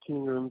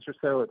 15 rooms or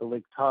so at the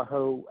Lake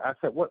Tahoe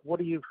asset. What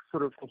are you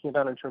sort of thinking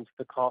about in terms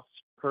of the cost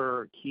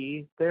per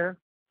key there?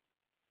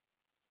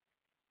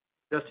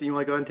 Justin, you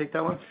want to go ahead and take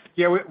that one?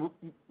 Yeah,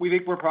 we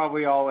think we're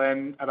probably all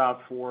in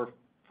about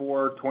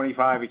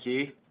 $425 a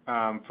key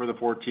for the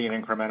 14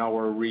 incremental.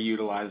 We're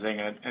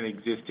reutilizing an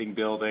existing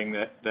building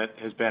that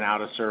has been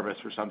out of service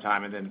for some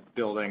time, and then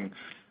building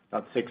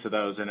about 6 of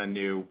those in a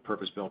new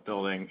purpose-built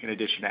building, in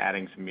addition to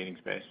adding some meeting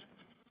space.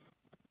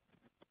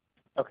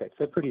 Okay,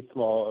 so pretty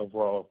small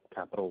overall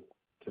capital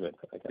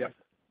commitment, I guess.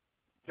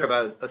 Yeah,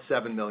 about a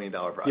 $7 million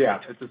project. Yeah,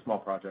 it's a small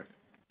project.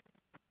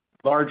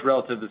 Large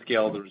relative to the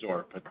scale of the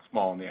resort, but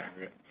small in the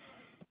aggregate.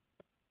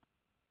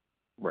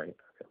 Right.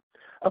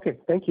 Okay,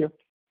 thank you.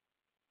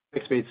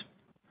 Thanks, Smedes.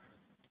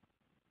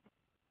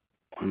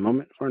 One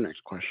moment for our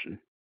next question.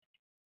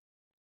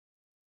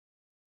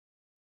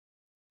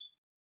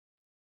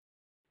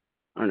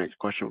 Our next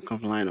question will come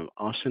from the line of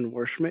Austin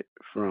Wurschmidt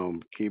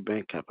from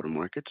KeyBanc Capital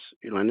Markets.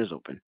 Your line is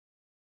open.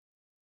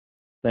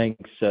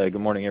 Thanks. Good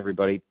morning,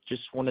 everybody.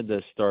 Just wanted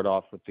to start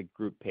off with the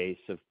group pace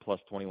of plus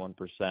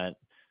 21%.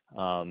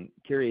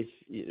 Curious,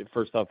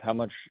 first off, how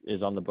much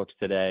is on the books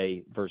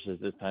today versus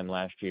this time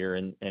last year?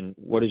 And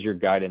what does your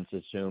guidance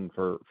assume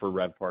for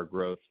RevPAR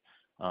growth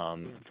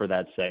for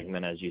that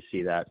segment as you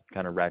see that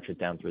kind of ratchet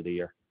down through the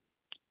year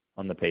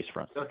on the pace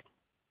front?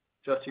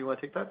 Justin, you want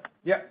to take that?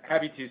 Yeah,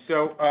 happy to.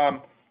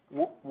 So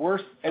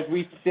as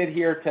we sit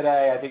here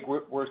today, I think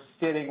we're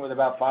sitting with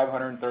about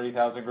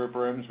 530,000 group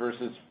rooms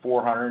versus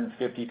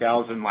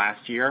 450,000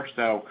 last year.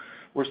 So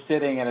we're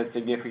sitting in a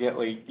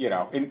significantly,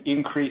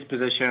 increased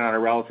position on a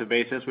relative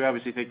basis. We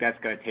obviously think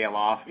that's going to tail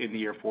off in the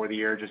year for the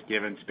year, just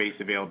given space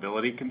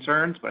availability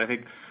concerns. But I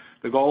think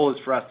the goal is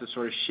for us to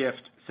sort of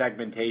shift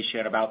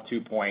segmentation about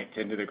 2 points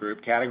into the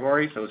group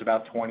category. So it was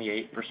about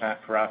 28%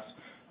 for us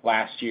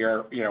last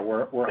year.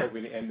 We're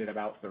hoping to end at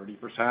about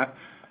 30%.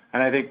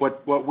 And I think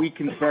what we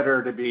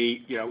consider to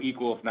be,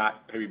 equal, if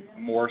not maybe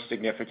more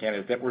significant,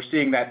 is that we're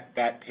seeing that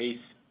pace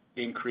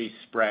increase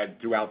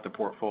spread throughout the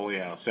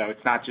portfolio. So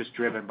it's not just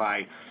driven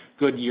by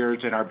good years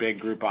in our big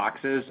group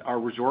boxes. Our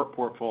resort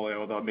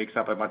portfolio, though it makes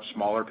up a much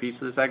smaller piece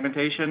of the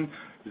segmentation,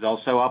 is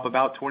also up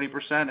about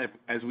 20%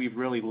 as we've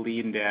really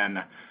leaned in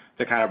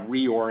to kind of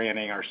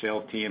reorienting our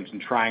sales teams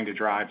and trying to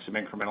drive some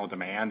incremental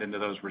demand into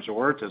those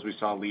resorts as we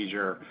saw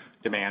leisure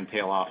demand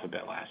tail off a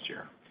bit last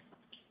year.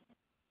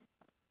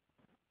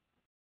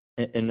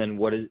 And then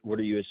what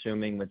are you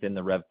assuming within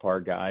the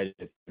RevPAR guide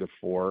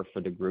for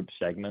the group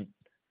segment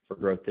for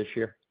growth this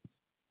year?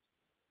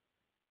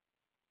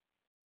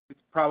 It's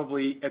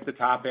probably at the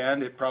top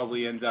end. It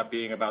probably ends up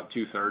being about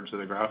 2/3 of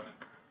the growth.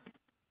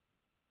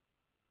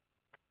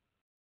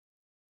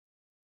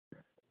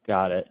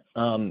 Got it.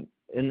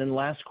 And then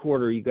last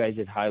quarter, you guys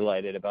had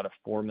highlighted about a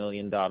 $4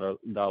 million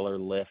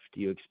lift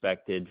you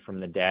expected from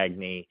the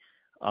Dagny.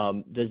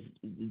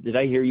 Did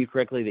I hear you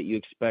correctly that you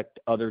expect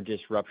other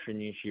disruption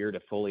this year to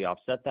fully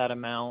offset that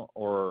amount,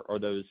 or are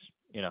those,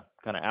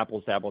 kind of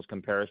apples to apples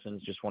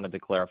comparisons? Just wanted to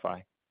clarify.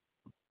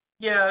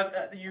 Yeah,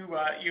 you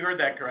heard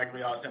that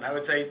correctly, Austin. I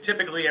would say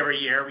typically every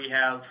year we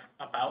have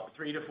about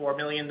 $3 to $4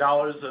 million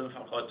of,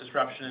 I'll call it,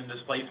 disruption and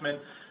displacement.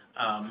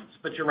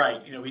 But you're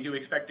right. We do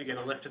expect to get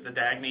a lift at the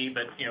Dagny,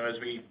 but as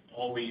we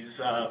always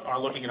are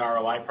looking at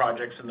ROI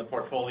projects in the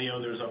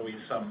portfolio, there's always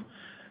some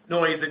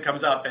noise that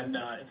comes up, and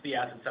it's the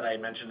assets that I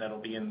had mentioned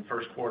that'll be in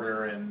first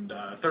quarter and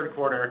third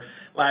quarter.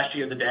 Last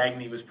year, the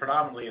Dagny was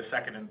predominantly a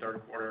second and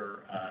third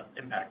quarter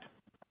impact.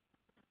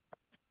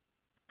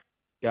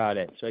 Got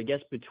it. So I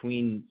guess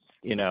between,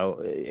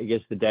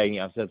 the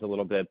Dagny offsets a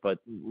little bit, but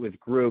with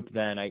group,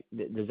 then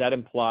does that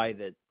imply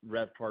that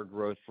RevPAR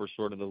growth for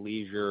sort of the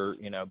leisure,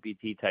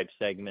 BT type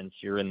segments,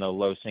 you're in the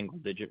low single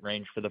digit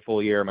range for the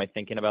full year? Am I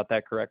thinking about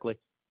that correctly?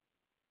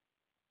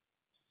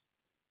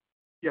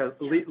 Yeah,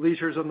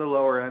 leisure's on the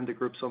lower end, the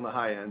group's on the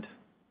high end,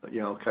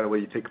 kind of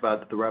when you think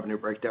about the revenue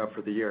breakdown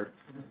for the year.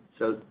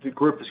 So the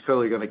group is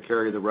clearly going to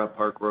carry the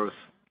RevPAR growth.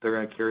 They're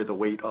going to carry the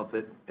weight of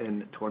it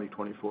in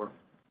 2024.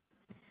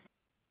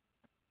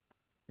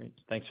 Great.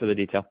 Thanks for the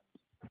detail.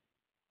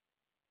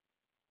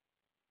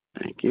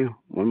 Thank you.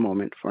 One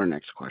moment for our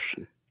next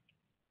question.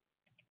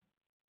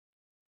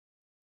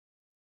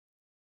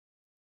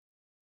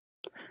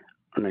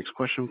 Our next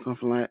question will come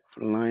from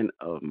the line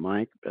of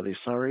Mike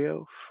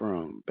Bellisario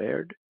from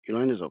Baird. Your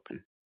line is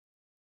open.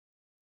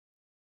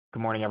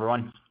 Good morning,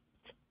 everyone.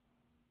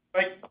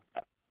 Mike.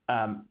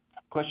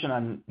 Question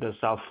on the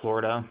South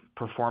Florida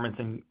performance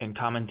and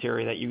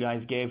commentary that you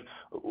guys gave.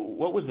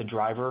 What was the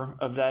driver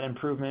of that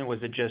improvement? Was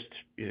it just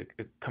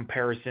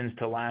comparisons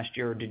to last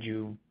year, or did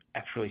you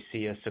actually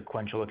see a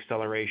sequential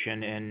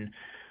acceleration in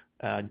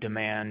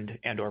demand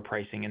and or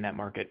pricing in that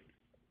market?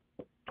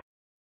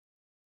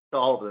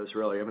 All of those,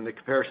 really. I mean, the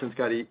comparisons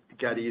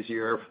got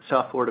easier.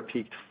 South Florida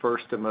peaked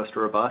first and most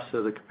robust,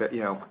 so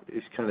you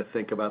kind of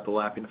think about the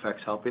lapping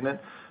effects helping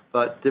it.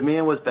 But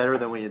demand was better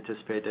than we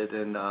anticipated,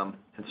 and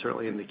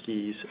certainly in the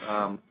Keys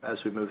as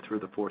we moved through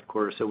the fourth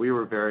quarter. So we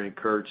were very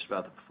encouraged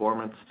about the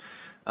performance.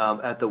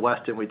 At the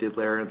Westin, we did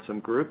layer in some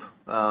group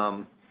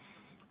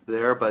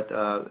there, but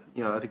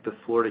I think the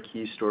Florida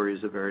Keys story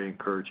is a very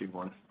encouraging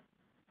one.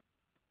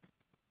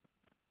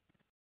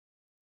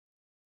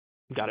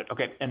 Got it.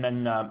 Okay. And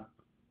then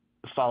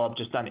follow up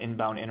just on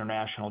inbound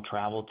international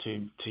travel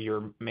to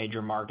your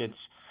major markets.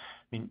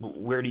 I mean,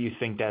 where do you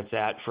think that's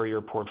at for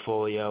your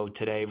portfolio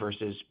today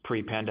versus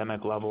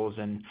pre-pandemic levels?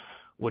 And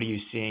what are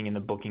you seeing in the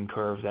booking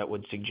curve that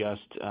would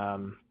suggest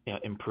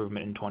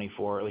improvement in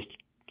 2024? At least,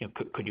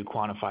 could you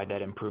quantify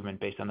that improvement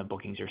based on the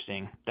bookings you're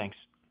seeing? Thanks.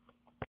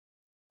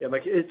 Yeah,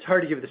 Mike, it's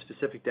hard to give the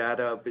specific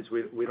data because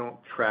we don't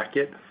track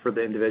it for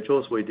the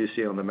individuals. We do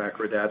see on the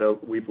macro data.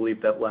 We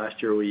believe that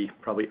last year we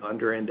probably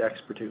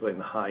under-indexed, particularly in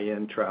the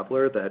high-end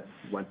traveler that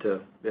went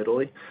to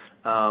Italy.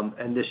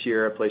 And this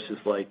year, at places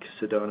like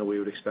Sedona, we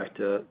would expect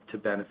to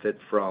benefit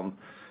from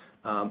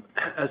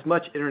as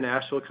much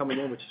international coming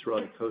in, which is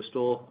really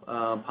coastal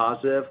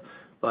positive,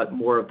 but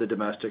more of the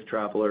domestic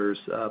travelers,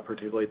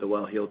 particularly the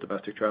well-heeled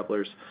domestic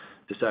travelers,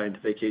 deciding to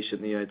vacation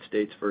in the United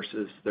States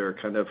versus their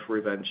kind of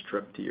revenge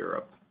trip to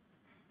Europe.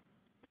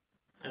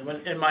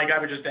 And Mike, I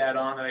would just add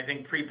on that I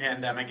think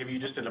pre-pandemic, if you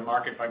just did a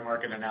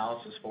market-by-market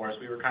analysis for us,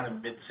 we were kind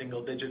of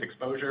mid-single-digit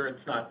exposure.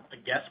 It's not a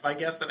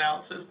guess-by-guess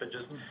analysis, but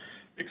just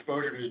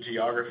exposure to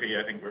geography.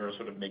 I think we were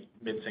sort of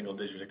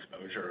mid-single-digit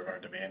exposure of our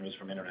demand was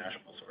from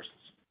international sources.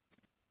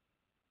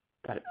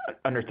 Got it.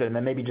 Understood. And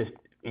then maybe just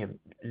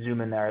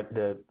zoom in there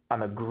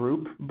on the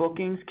group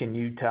bookings. Can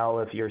you tell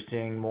if you're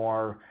seeing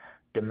more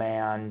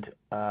demand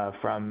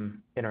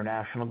from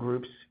international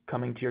groups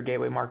coming to your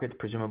gateway markets?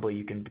 Presumably,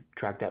 you can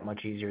track that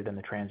much easier than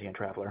the transient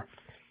traveler.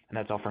 And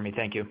that's all for me.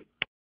 Thank you.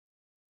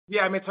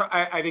 Yeah, I mean,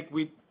 I think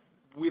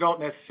we don't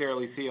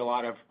necessarily see a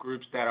lot of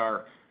groups that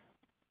are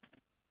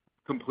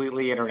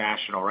completely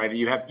international, right?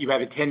 You have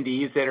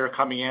attendees that are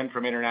coming in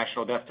from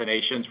international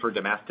destinations for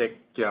domestic,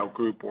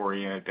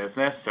 group-oriented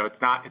business. So it's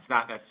not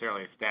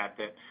necessarily a stat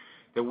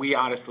that we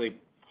honestly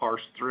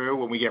parse through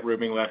when we get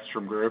rooming lists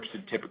from groups.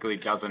 It typically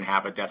doesn't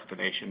have a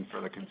destination for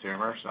the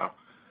consumer, so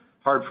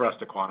hard for us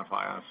to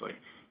quantify, honestly.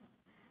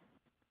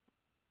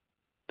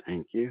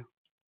 Thank you.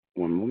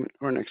 One moment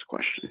for our next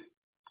question.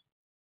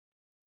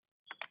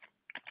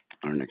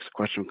 Our next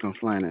question comes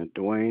from the line of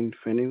Duane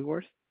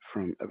Pfennigwerth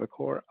from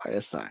Evercore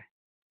ISI.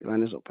 Your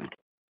line is open.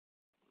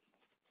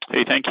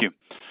 Hey, thank you.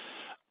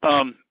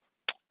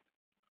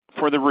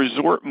 For the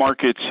resort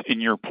markets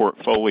in your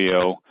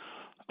portfolio,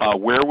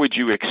 where would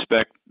you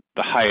expect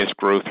the highest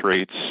growth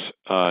rates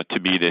to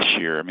be this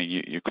year? I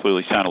mean, you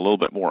clearly sound a little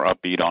bit more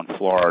upbeat on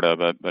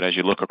Florida, but as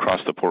you look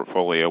across the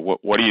portfolio,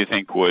 what do you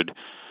think would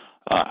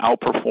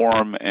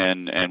outperform,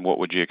 and what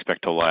would you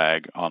expect to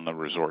lag on the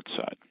resort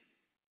side?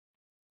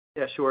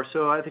 Yeah, sure.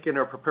 So I think in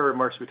our prepared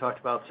remarks, we talked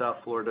about South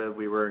Florida.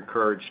 We were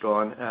encouraged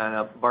on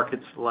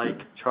markets like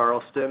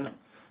Charleston,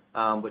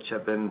 which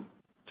have been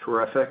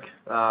terrific.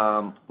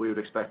 We would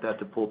expect that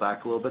to pull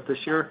back a little bit this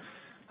year.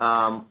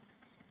 Trying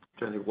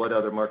to think what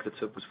other markets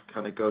it was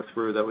kind of go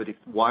through. That would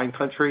Wine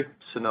Country,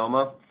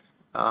 Sonoma.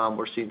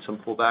 We're seeing some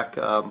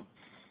pullback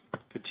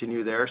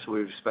continue there, so we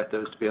would expect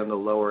those to be on the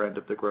lower end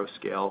of the growth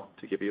scale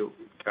to give you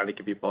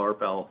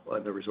barbell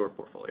on the resort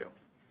portfolio.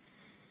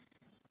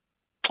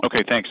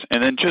 Okay, thanks.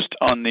 And then just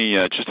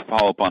to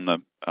follow up on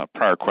the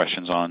prior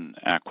questions on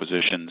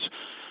acquisitions,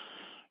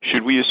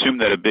 should we assume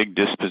that a big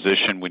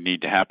disposition would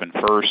need to happen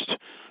first?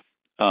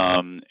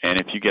 And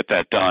if you get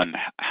that done,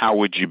 how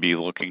would you be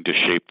looking to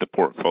shape the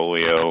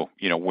portfolio?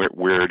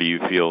 Where do you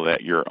feel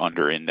that you're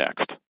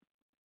under-indexed?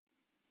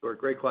 Sure,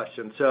 great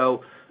question.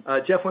 So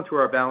Jeff went through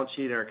our balance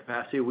sheet and our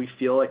capacity. We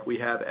feel like we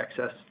have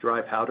excess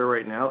dry powder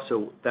right now,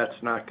 so that's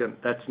not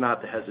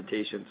the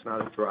hesitation. It's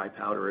not a dry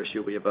powder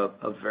issue. We have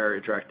a very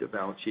attractive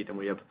balance sheet, and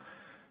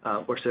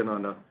we're sitting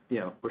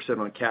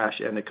on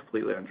cash and a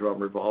completely undrawn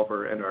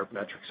revolver, and our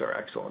metrics are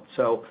excellent.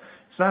 So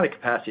it's not a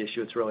capacity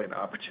issue. It's really an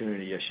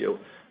opportunity issue.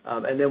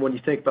 And then when you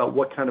think about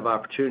what kind of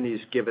opportunities,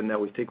 given that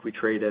we think we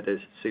trade at a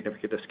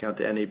significant discount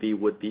to NAV,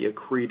 would be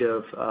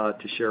accretive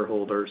to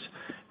shareholders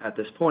at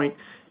this point,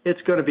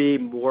 it's going to be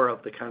more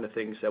of the kind of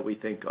things that we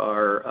think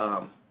are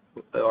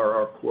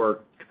our core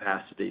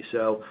capacity.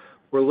 So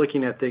we're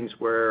looking at things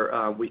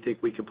where we think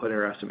we can put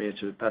our asset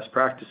management best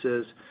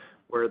practices,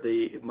 where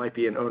it might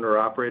be an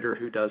owner-operator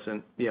who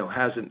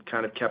hasn't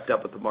kind of kept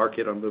up with the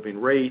market on moving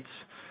rates,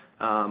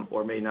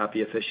 or may not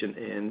be efficient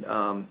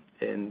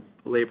in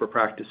labor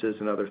practices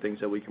and other things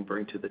that we can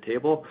bring to the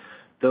table.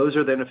 Those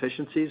are the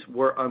inefficiencies.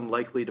 We're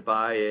unlikely to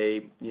buy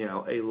a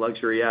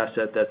luxury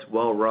asset that's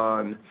well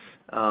run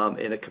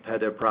in a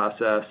competitive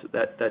process.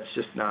 That's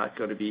just not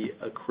going to be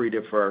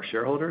accretive for our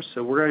shareholders.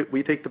 So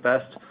we think the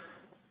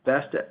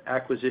best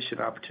acquisition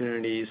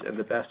opportunities and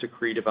the best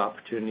accretive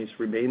opportunities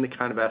remain the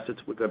kind of assets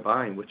we've been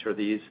buying, which are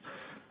these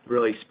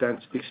really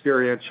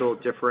experiential,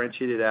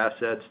 differentiated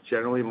assets,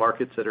 generally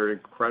markets that are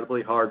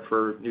incredibly hard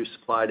for new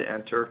supply to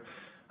enter.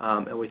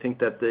 And we think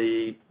that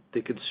the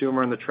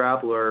consumer and the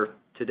traveler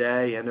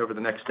today and over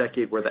the next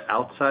decade, where the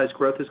outsized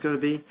growth is going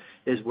to be,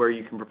 is where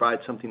you can provide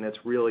something that's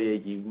really a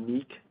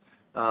unique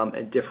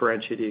and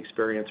differentiated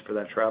experience for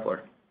that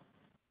traveler.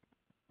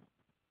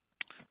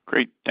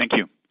 Great. Thank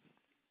you.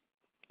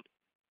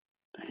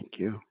 Thank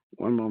you.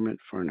 One moment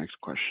for our next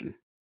question.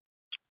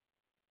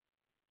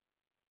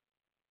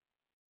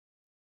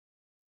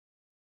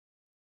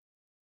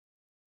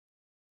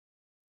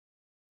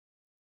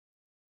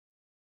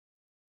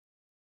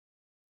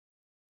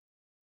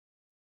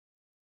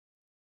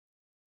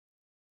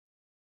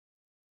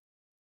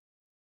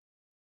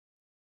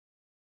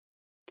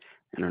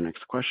 And our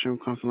next question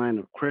comes from the line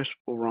of Chris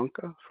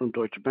Woronka from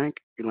Deutsche Bank.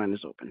 Your line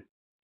is open.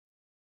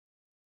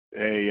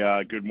 Hey,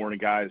 good morning,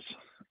 guys.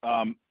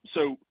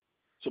 So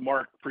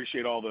Mark,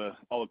 appreciate all the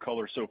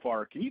color so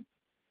far. Can you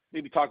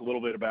maybe talk a little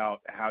bit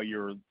about how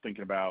you're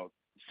thinking about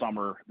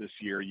summer this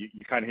year? You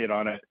kind of hit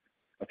on it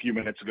a few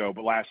minutes ago,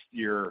 but last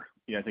year,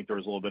 I think there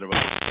was a little bit of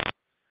a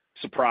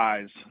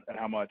surprised at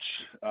how much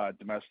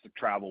domestic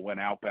travel went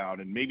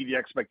outbound, and maybe the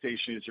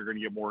expectation is you're going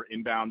to get more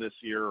inbound this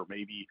year, or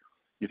maybe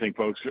you think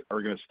folks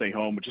are going to stay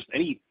home. But is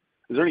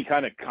there any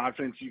kind of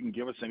confidence you can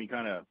give us, any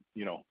kind of,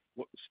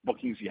 what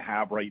bookings you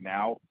have right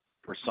now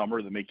for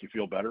summer that make you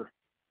feel better?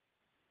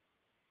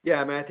 Yeah,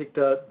 I mean, I think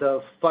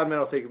the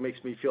fundamental thing that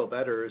makes me feel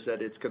better is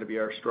that it's going to be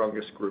our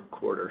strongest group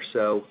quarter.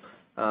 So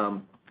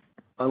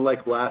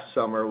unlike last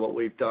summer, what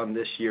we've done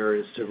this year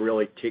is to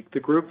really take the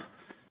group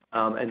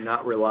and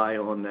not rely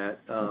on that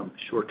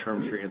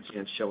short-term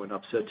transient showing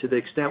up. So to the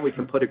extent we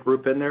can put a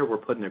group in there, we're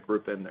putting a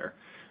group in there.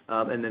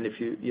 And then if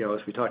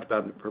as we talked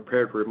about in the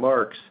prepared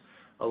remarks,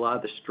 a lot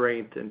of the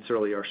strength and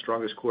certainly our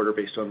strongest quarter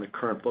based on the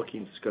current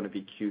bookings is going to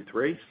be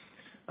Q3.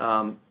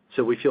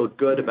 So we feel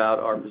good about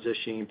our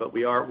positioning, but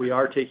we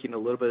are taking a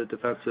little bit of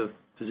defensive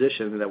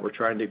position that we're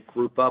trying to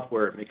group up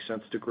where it makes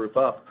sense to group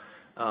up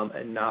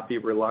and not be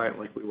reliant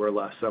like we were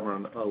last summer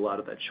on a lot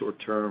of that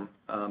short-term,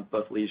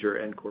 both leisure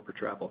and corporate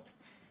travel.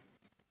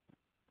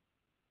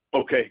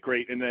 Okay,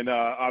 great. And then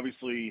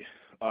obviously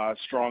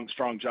strong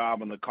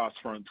job on the cost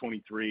front in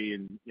 23,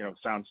 and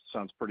sounds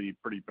pretty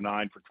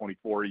benign for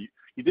 24. You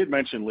did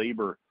mention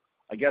labor.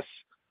 I guess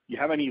you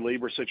have any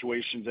labor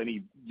situations,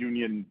 any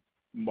union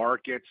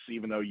markets,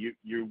 even though you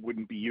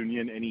wouldn't be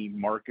union, any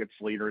markets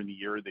later in the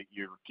year that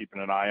you're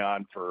keeping an eye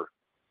on for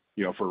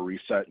a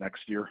reset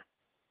next year?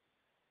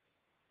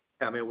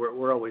 I mean,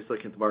 we're always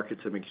looking at the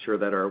markets to make sure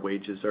that our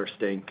wages are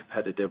staying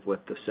competitive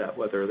with the set,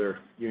 whether they're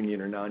union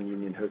or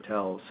non-union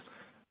hotels.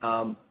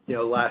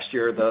 Last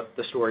year the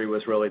story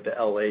was really the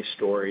LA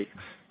story.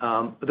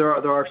 But there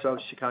are some.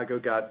 Chicago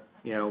got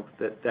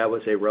that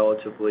was a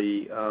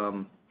relatively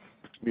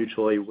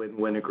mutually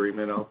win-win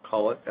agreement, I'll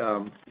call it,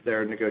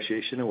 their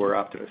negotiation, and we're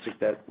optimistic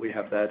that we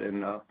have that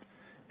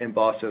in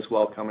Boston as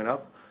well coming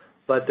up.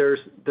 But there's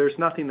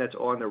nothing that's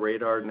on the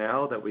radar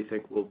now that we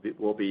think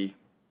we'll be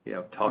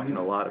talking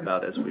a lot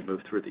about as we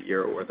move through the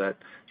year, or that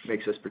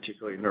makes us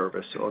particularly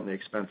nervous on the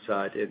expense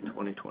side in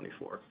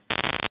 2024.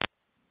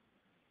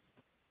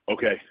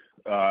 Okay,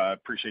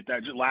 appreciate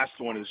that. Last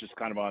one is just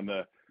kind of on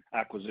the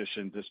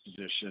acquisition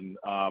disposition.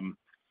 I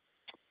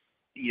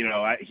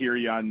hear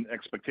you on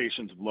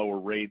expectations of lower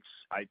rates.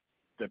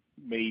 That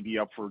may be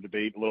up for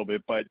debate a little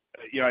bit, but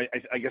I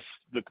guess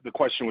the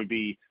question would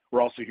be,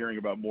 we're also hearing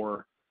about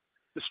more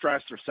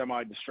distressed or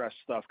semi-distressed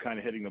stuff kind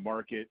of hitting the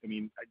market. I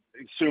mean, I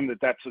assume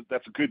that's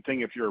a good thing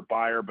if you're a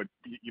buyer, but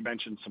you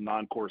mentioned some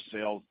non-core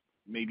sales,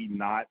 maybe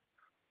not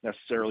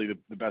necessarily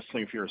the best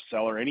thing if you're a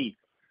seller. Any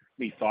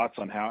thoughts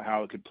on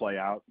how it could play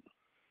out?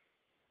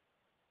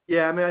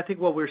 Yeah, I mean, I think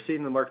what we're seeing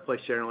in the marketplace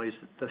generally is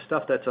the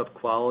stuff that's of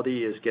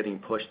quality is getting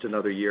pushed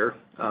another year.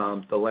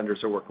 The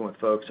lenders are working with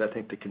folks. I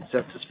think the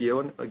consensus view,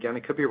 and again,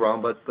 it could be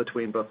wrong, but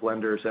between both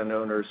lenders and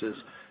owners is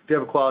if you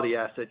have a quality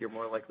asset, you're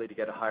more likely to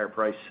get a higher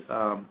price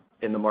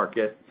in the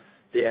market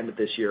the end of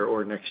this year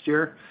or next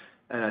year.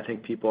 And I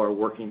think people are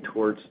working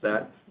towards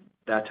that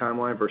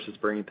timeline versus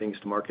bringing things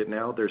to market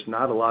now. There's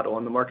not a lot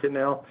on the market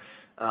now.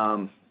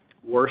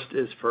 Worst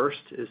is first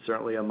is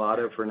certainly a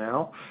motto for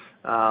now.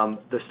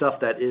 The stuff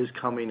that is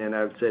coming in,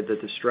 I would say the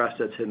distress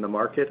that's in the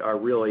market are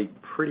really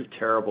pretty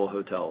terrible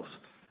hotels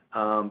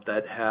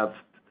that have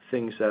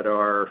things that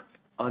are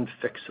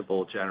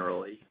unfixable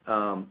generally.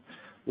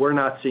 We're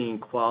not seeing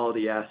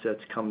quality assets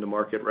come to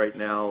market right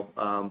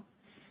now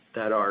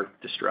that are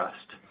distressed.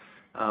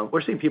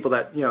 We're seeing people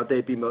that,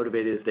 they'd be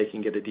motivated if they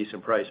can get a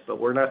decent price, but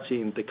we're not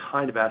seeing the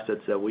kind of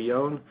assets that we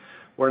own.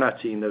 We're not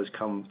seeing those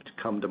come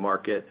to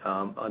market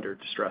under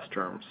distressed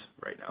terms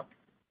right now.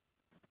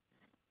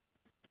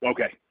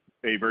 Okay.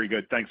 Hey, very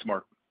good. Thanks,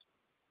 Mark.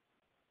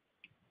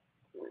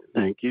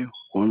 Thank you.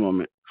 One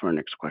moment for our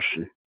next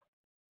question.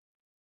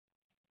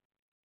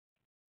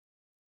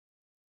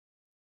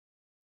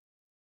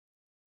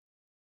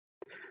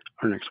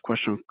 Our next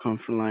question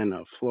comes from the line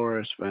of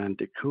Floris van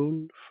de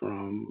Kuun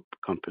from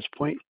Compass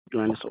Point.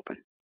 Your line is open.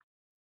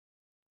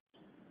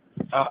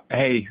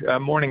 Hey,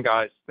 morning,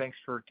 guys. Thanks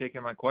for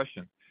taking my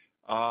question.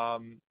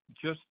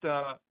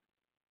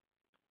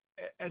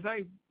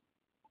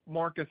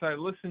 Mark, as I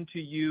listen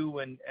to you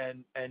and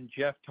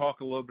Jeff talk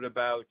a little bit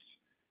about,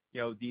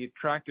 the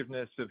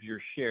attractiveness of your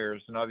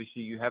shares, and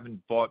obviously you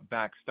haven't bought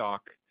back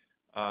stock,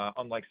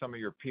 unlike some of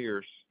your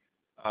peers,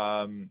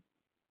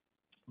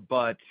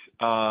 but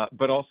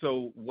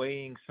also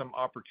weighing some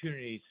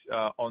opportunities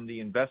on the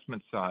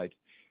investment side.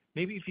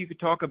 Maybe if you could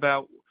talk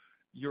about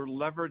your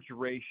leverage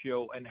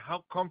ratio and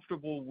how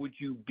comfortable would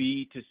you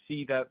be to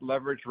see that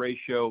leverage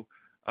ratio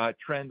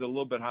trend a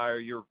little bit higher?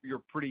 You're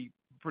pretty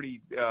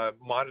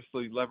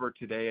modestly levered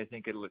today. I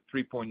think it's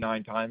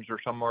 3.9 times or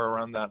somewhere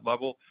around that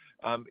level.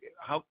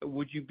 How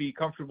would you be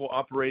comfortable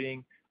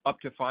operating up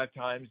to 5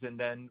 times, and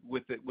then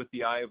with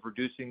the eye of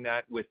reducing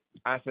that with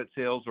asset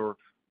sales or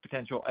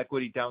potential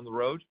equity down the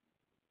road?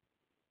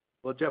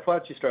 Well, Jeff, why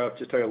don't you start off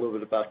just talking a little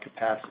bit about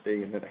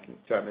capacity, and then I can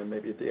chime in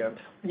maybe at the end.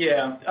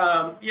 Yeah,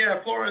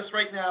 Floris,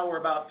 right now we're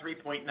about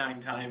 3.9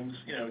 times,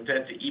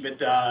 debt to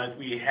EBITDA.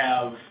 We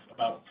have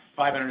about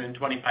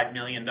 $525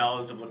 million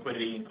of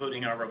liquidity,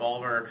 including our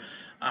revolver.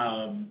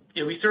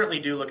 We certainly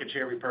do look at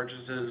share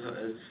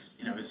repurchases,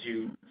 as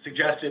you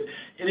suggested.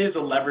 It is a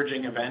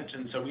leveraging event,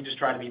 and so we just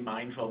try to be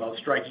mindful about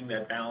striking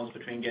that balance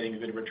between getting a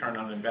good return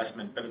on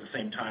investment, but at the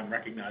same time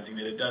recognizing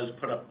that it does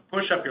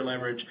push up your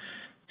leverage,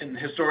 and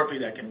historically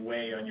that can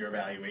weigh on your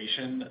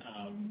valuation.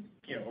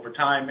 Over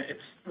time, it's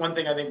one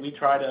thing I think we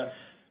try to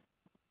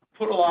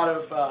put a lot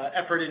of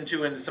effort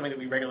into, and something that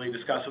we regularly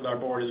discuss with our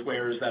board is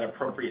where is that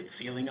appropriate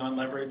ceiling on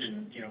leverage,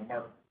 and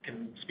Mark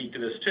can speak to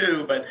this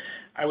too, but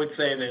I would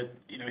say that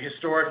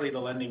historically the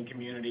lending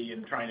community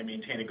and trying to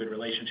maintain a good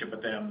relationship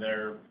with them,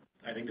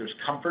 I think there's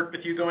comfort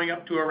with you going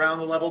up to around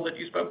the level that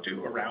you spoke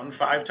to, around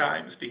 5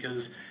 times,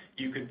 because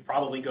you could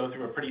probably go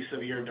through a pretty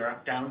severe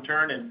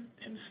downturn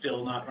and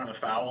still not run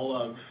afoul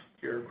of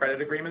your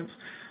credit agreements.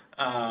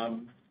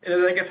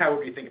 And I guess how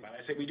would we think about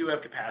it? I say we do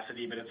have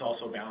capacity, but it's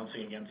also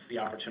balancing against the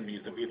opportunities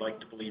that we'd like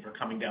to believe are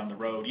coming down the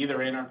road,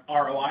 either in our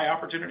ROI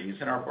opportunities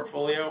in our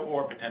portfolio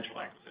or potential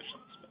acquisitions.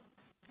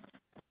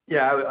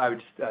 Yeah, I would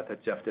just add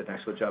that Jeff did an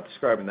excellent job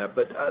describing that.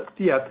 But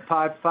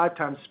five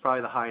times is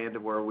probably the high end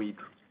of where we'd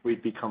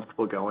be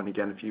comfortable going.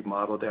 Again, if you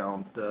model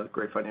down the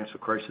great financial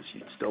crisis,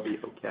 you'd still be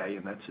okay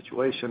in that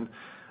situation.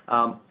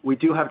 We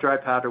do have dry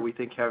powder. We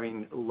think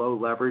having low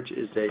leverage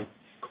is a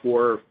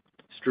core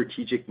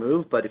strategic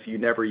move, but if you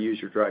never use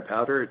your dry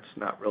powder, it's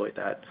not really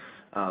that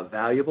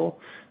valuable.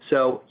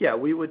 So yeah,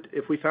 we would,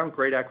 if we found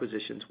great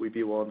acquisitions, we'd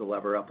be willing to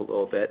lever up a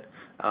little bit.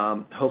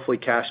 Hopefully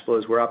cash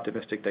flows, we're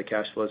optimistic that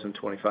cash flows in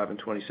 25 and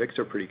 26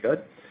 are pretty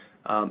good,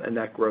 and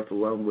that growth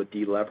alone would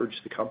deleverage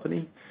the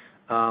company.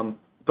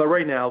 But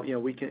right now,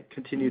 we can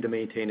continue to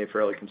maintain a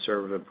fairly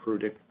conservative,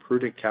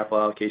 prudent capital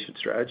allocation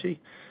strategy.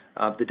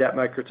 The debt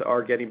metrics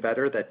are getting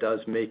better. That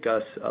does make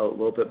us a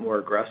little bit more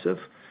aggressive.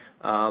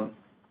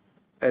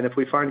 And if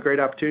we find great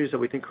opportunities that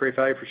we think create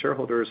value for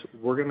shareholders,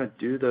 we're going to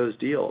do those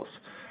deals.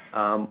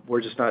 We're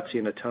just not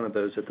seeing a ton of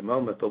those at the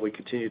moment, but we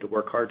continue to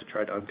work hard to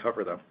try to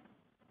uncover them.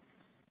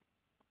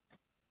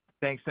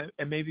 Thanks.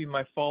 And maybe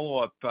my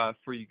follow-up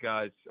for you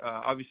guys.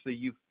 Obviously,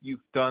 you've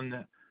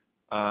done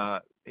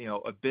a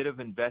bit of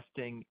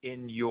investing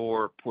in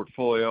your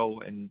portfolio,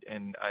 and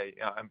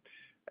I'm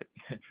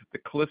the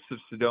Cliffs of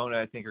Sedona,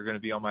 I think, are going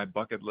to be on my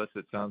bucket list.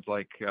 It sounds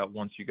like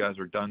once you guys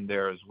are done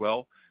there as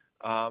well.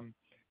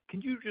 Can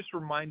you just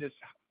remind us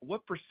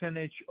what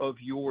percentage of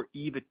your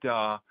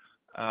EBITDA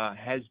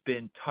has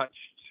been touched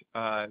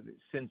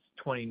since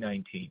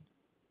 2019?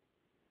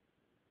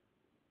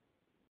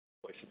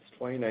 Since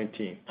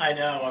 2019. I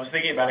know. I was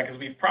thinking about it because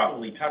we've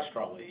probably touched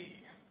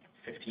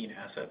 15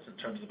 assets in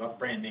terms of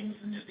upbrandings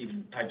and just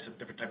even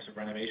different types of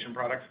renovation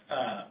projects.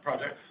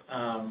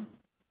 I'm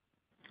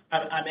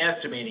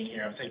estimating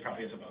here. I would say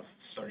probably it's about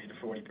 30 to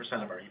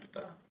 40% of our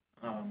EBITDA.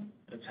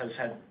 It has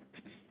had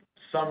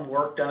some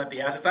work done at the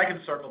assets. I can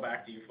circle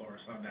back to you,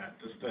 Floris, on that,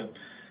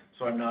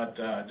 so I'm not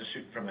just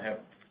shooting from the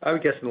hip. I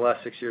would guess in the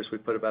last 6 years,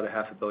 we've put about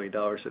 $500 million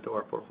into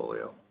our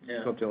portfolio,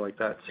 something like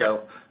that.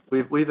 So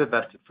we've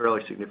invested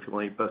fairly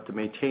significantly, both to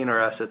maintain our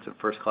assets in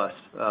first-class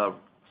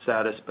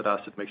status, but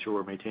also to make sure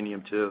we're maintaining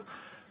them to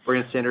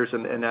brand standards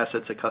and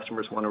assets that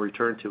customers want to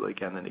return to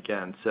again and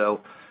again.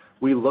 So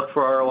we look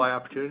for ROI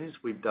opportunities.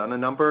 We've done a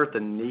number. The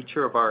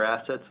nature of our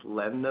assets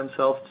lend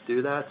themselves to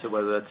do that. So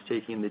whether that's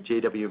taking the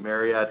JW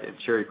Marriott in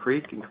Cherry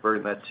Creek and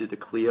converting that to the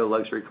Clio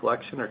Luxury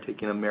Collection, or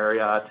taking a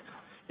Marriott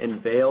in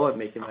Vail and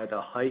making that a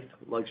Hyatt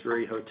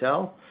luxury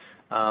hotel,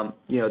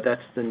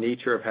 that's the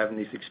nature of having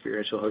these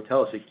experiential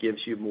hotels. It gives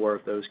you more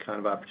of those kind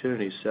of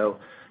opportunities. So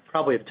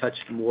probably have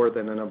touched more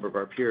than a number of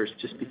our peers,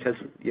 just because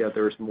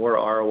there's more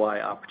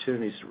ROI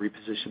opportunities to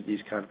reposition these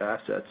kind of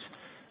assets.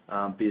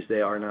 Because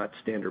they are not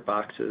standard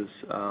boxes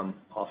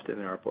often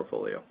in our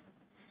portfolio.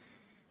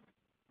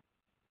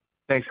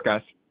 Thanks,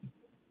 guys.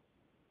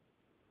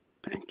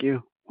 Thank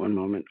you. One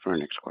moment for our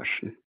next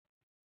question.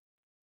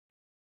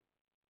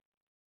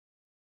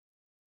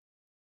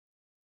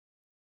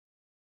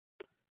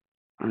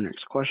 Our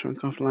next question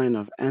comes from the line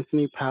of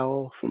Anthony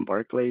Powell from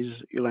Barclays.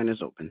 Your line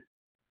is open.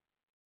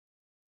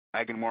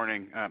 Hi, good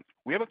morning.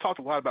 We haven't talked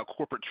a lot about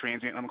corporate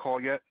transient on the call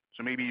yet,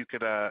 so maybe you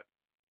could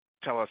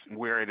tell us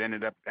where it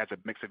ended up as a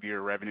mix of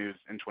your revenues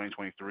in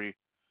 2023,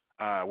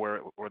 where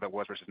that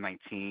was versus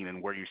 19,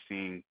 and where you're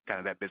seeing kind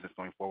of that business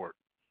going forward.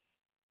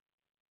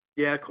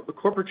 Yeah,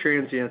 corporate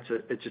transient,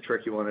 it's a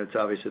tricky one. It's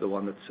obviously the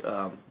one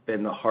that's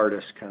been the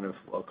hardest kind of,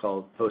 I'll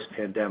call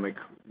post-pandemic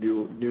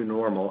new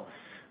normal.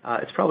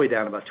 It's probably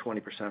down about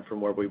 20%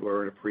 from where we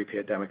were at a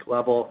pre-pandemic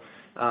level.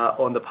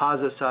 On the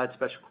positive side,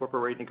 special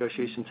corporate rate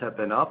negotiations have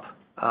been up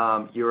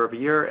year over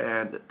year,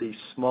 and the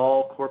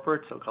small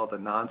corporates, so called the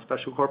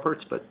non-special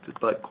corporates,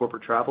 but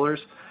corporate travelers,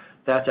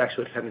 that's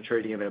actually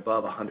penetrating at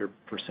above 100%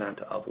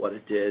 of what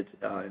it did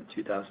in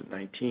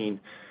 2019.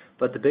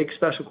 But the big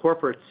special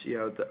corporates,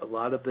 a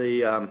lot of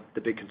the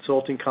big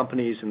consulting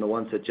companies and the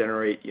ones that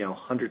generate,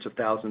 hundreds of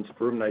thousands of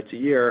room nights a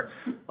year,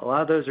 a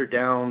lot of those are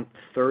down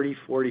 30,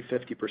 40,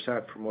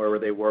 50% from where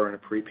they were in a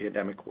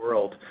pre-pandemic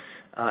world.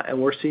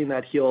 And we're seeing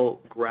that heal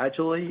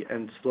gradually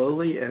and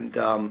slowly.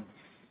 And,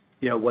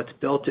 what's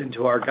built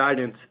into our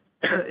guidance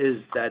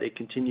is that it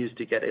continues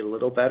to get a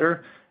little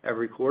better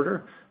every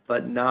quarter,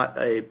 but not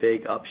a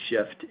big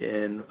upshift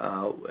in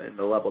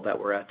the level that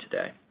we're at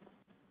today.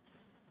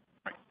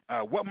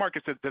 What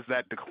markets does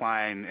that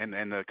decline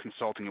in the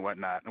consulting and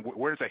whatnot? And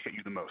where does that hit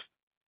you the most?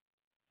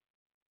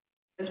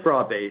 It's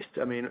broad-based.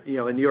 I mean,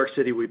 in New York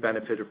City, we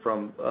benefited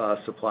from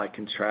supply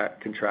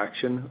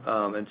contraction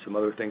and some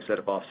other things that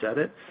have offset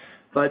it.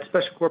 But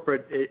special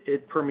corporate,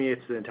 it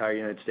permeates the entire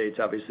United States.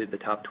 Obviously, the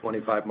top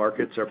 25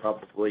 markets are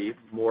probably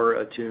more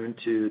attuned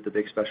to the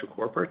big special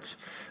corporates.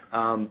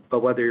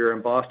 But whether you're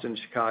in Boston,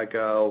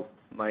 Chicago,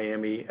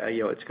 Miami,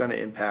 it's going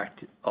to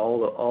impact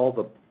all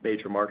the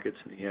major markets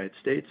in the United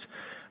States.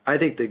 I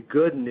think the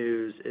good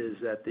news is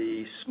that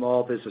the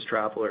small business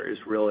traveler is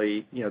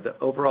really, the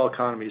overall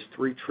economy is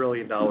 $3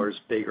 trillion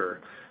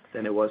bigger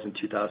than it was in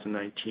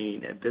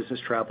 2019. And business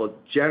travel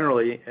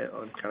generally,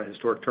 on kind of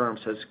historic terms,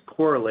 has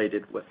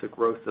correlated with the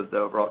growth of the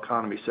overall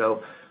economy.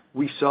 So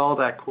we saw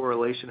that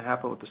correlation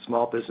happen with the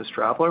small business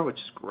traveler, which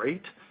is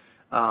great.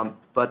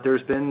 But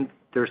there's been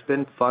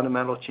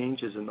fundamental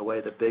changes in the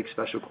way that big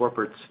special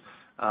corporates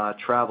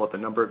travel, the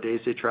number of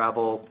days they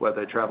travel,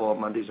 whether they travel on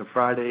Mondays and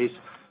Fridays.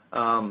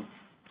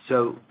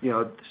 So,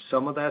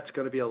 some of that's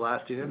going to be a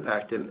lasting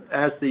impact. And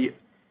as the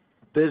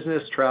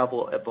business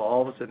travel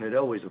evolves, and it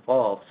always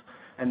evolves,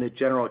 and the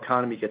general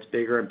economy gets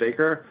bigger and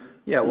bigger,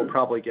 we'll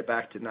probably get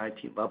back to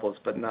 19 levels,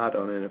 but not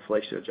on an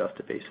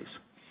inflation-adjusted basis.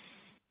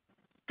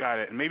 Got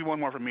it. And maybe one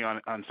more from me on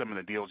some of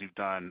the deals you've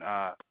done.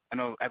 I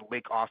know at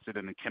Lake Austin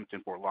and in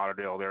Kimpton, Fort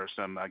Lauderdale, there are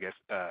some,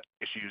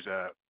 issues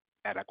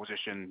at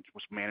acquisition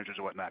with managers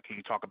and whatnot. Can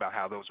you talk about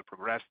how those have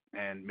progressed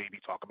and maybe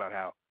talk about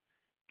how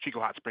Chico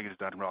Hot Springs has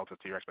done relative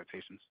to your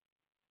expectations?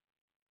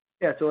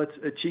 Yeah, so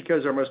Chico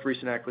is our most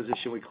recent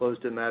acquisition. We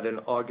closed in that in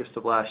August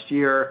of last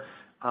year.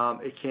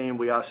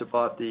 We also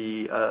bought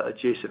the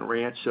adjacent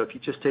ranch. So if you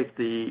just take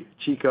the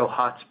Chico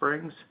Hot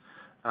Springs,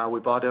 we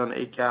bought it on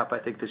 8 cap. I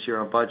think this year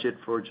on budget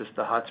for just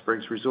the Hot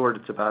Springs Resort,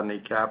 it's about an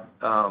 8 cap.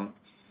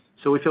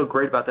 So we feel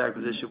great about the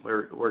acquisition.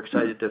 We're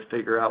excited to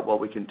figure out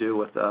what we can do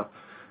with the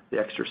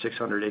extra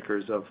 600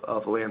 acres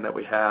of land that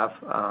we have.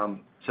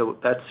 So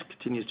that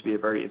continues to be a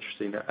very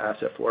interesting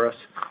asset for us.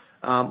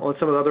 On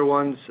some of the other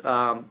ones,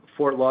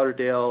 Fort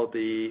Lauderdale,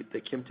 the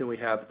Kimpton we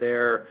have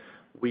there,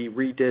 we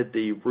redid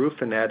the roof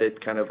and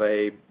added kind of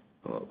a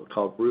what we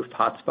call roof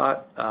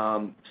hotspot.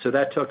 So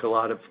that took a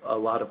lot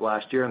of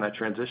last year in that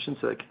transition.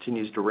 So it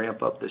continues to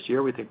ramp up this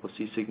year. We think we'll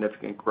see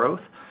significant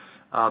growth.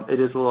 It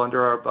is a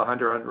little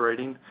behind our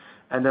underwriting.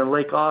 And then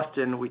Lake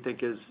Austin, we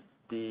think is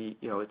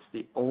it's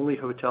the only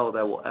hotel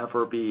that will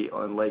ever be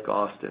on Lake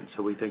Austin.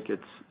 So we think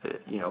it's,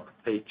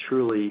 a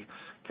truly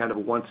kind of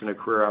once in a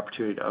career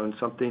opportunity to own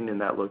something in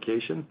that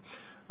location.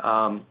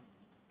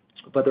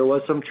 But there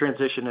was some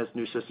transition as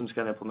new systems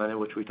got implemented,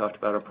 which we talked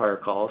about on prior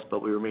calls,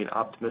 but we remain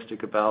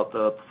optimistic about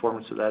the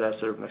performance of that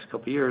asset over the next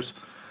couple of years.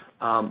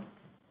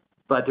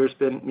 But there's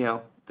been,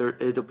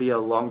 it'll be a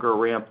longer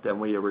ramp than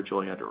we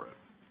originally underwrote.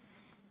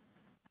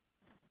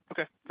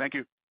 Okay, thank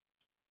you.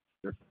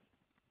 Sure.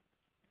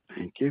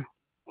 Thank you.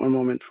 One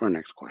moment for our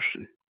next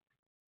question.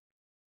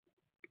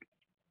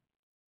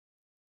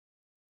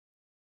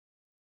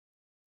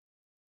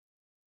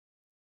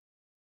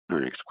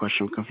 Our next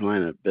question will come from the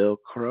line of Bill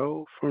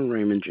Crow from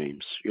Raymond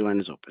James. Your line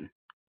is open.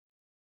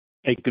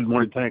 Hey, good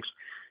morning. Thanks.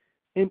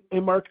 Hey,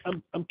 Mark,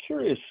 I'm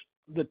curious.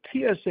 The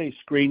TSA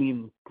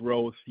screening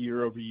growth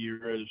year over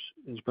year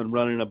has been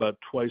running about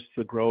twice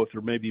the growth,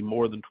 or maybe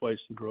more than twice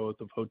the growth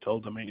of hotel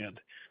demand.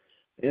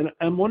 And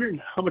I'm wondering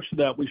how much of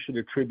that we should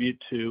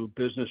attribute to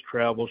business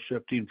travel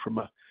shifting from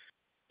a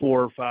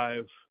 4 or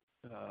 5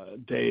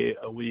 day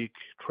a week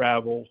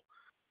travel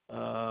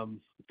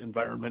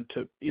environment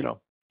to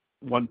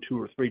 1,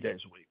 2, or 3 days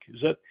a week.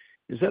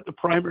 Is that the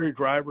primary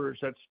driver? Is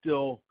that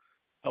still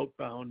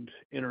outbound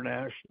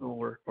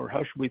international, or how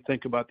should we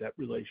think about that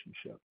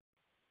relationship?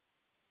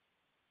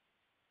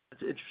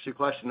 It's an interesting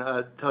question.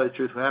 To tell you the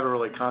truth, we haven't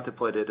really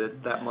contemplated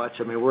it that much.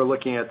 I mean, we're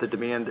looking at the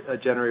demand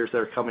generators that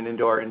are coming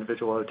into our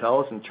individual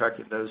hotels and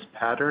tracking those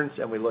patterns,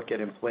 and we look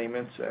at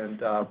enplanements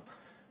and,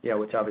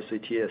 which obviously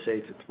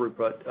TSA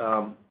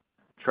throughput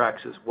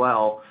tracks as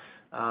well.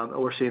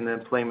 We're seeing the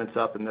enplanements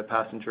up and the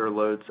passenger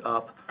loads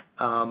up,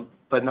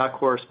 but not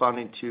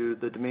corresponding to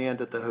the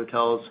demand at the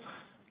hotels.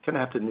 Kind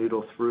of have to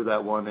noodle through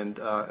that one and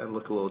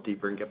look a little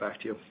deeper and get back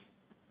to you.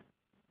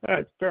 All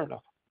right, fair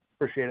enough.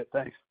 Appreciate it.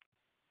 Thanks.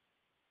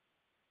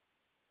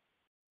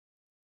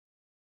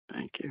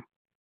 Thank you.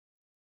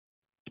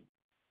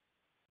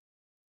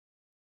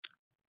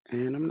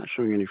 And I'm not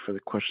showing any further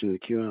questions in the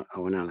queue. I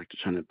would now like to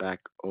turn it back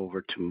over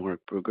to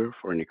Mark Brugger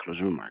for any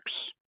closing remarks.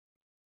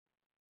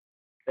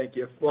 Thank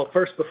you. Well,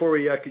 first, before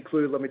we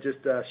conclude, let me just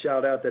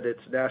shout out that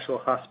it's National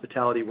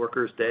Hospitality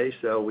Workers Day.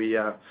 So we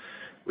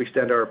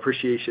extend our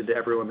appreciation to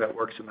everyone that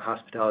works in the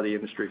hospitality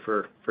industry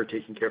for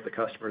taking care of the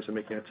customers and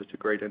making it such a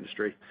great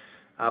industry.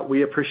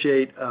 We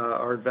appreciate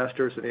our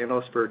investors and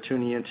analysts for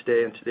tuning in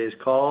today in today's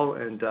call,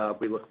 and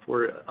we look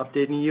forward to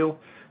updating you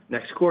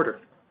next quarter.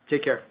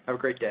 Take care. Have a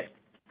great day.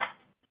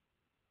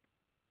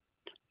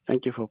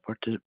 Thank you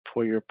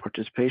for your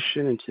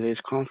participation in today's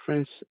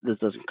conference. This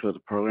does conclude the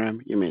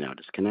program. You may now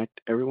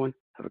disconnect. Everyone,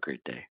 have a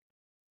great day.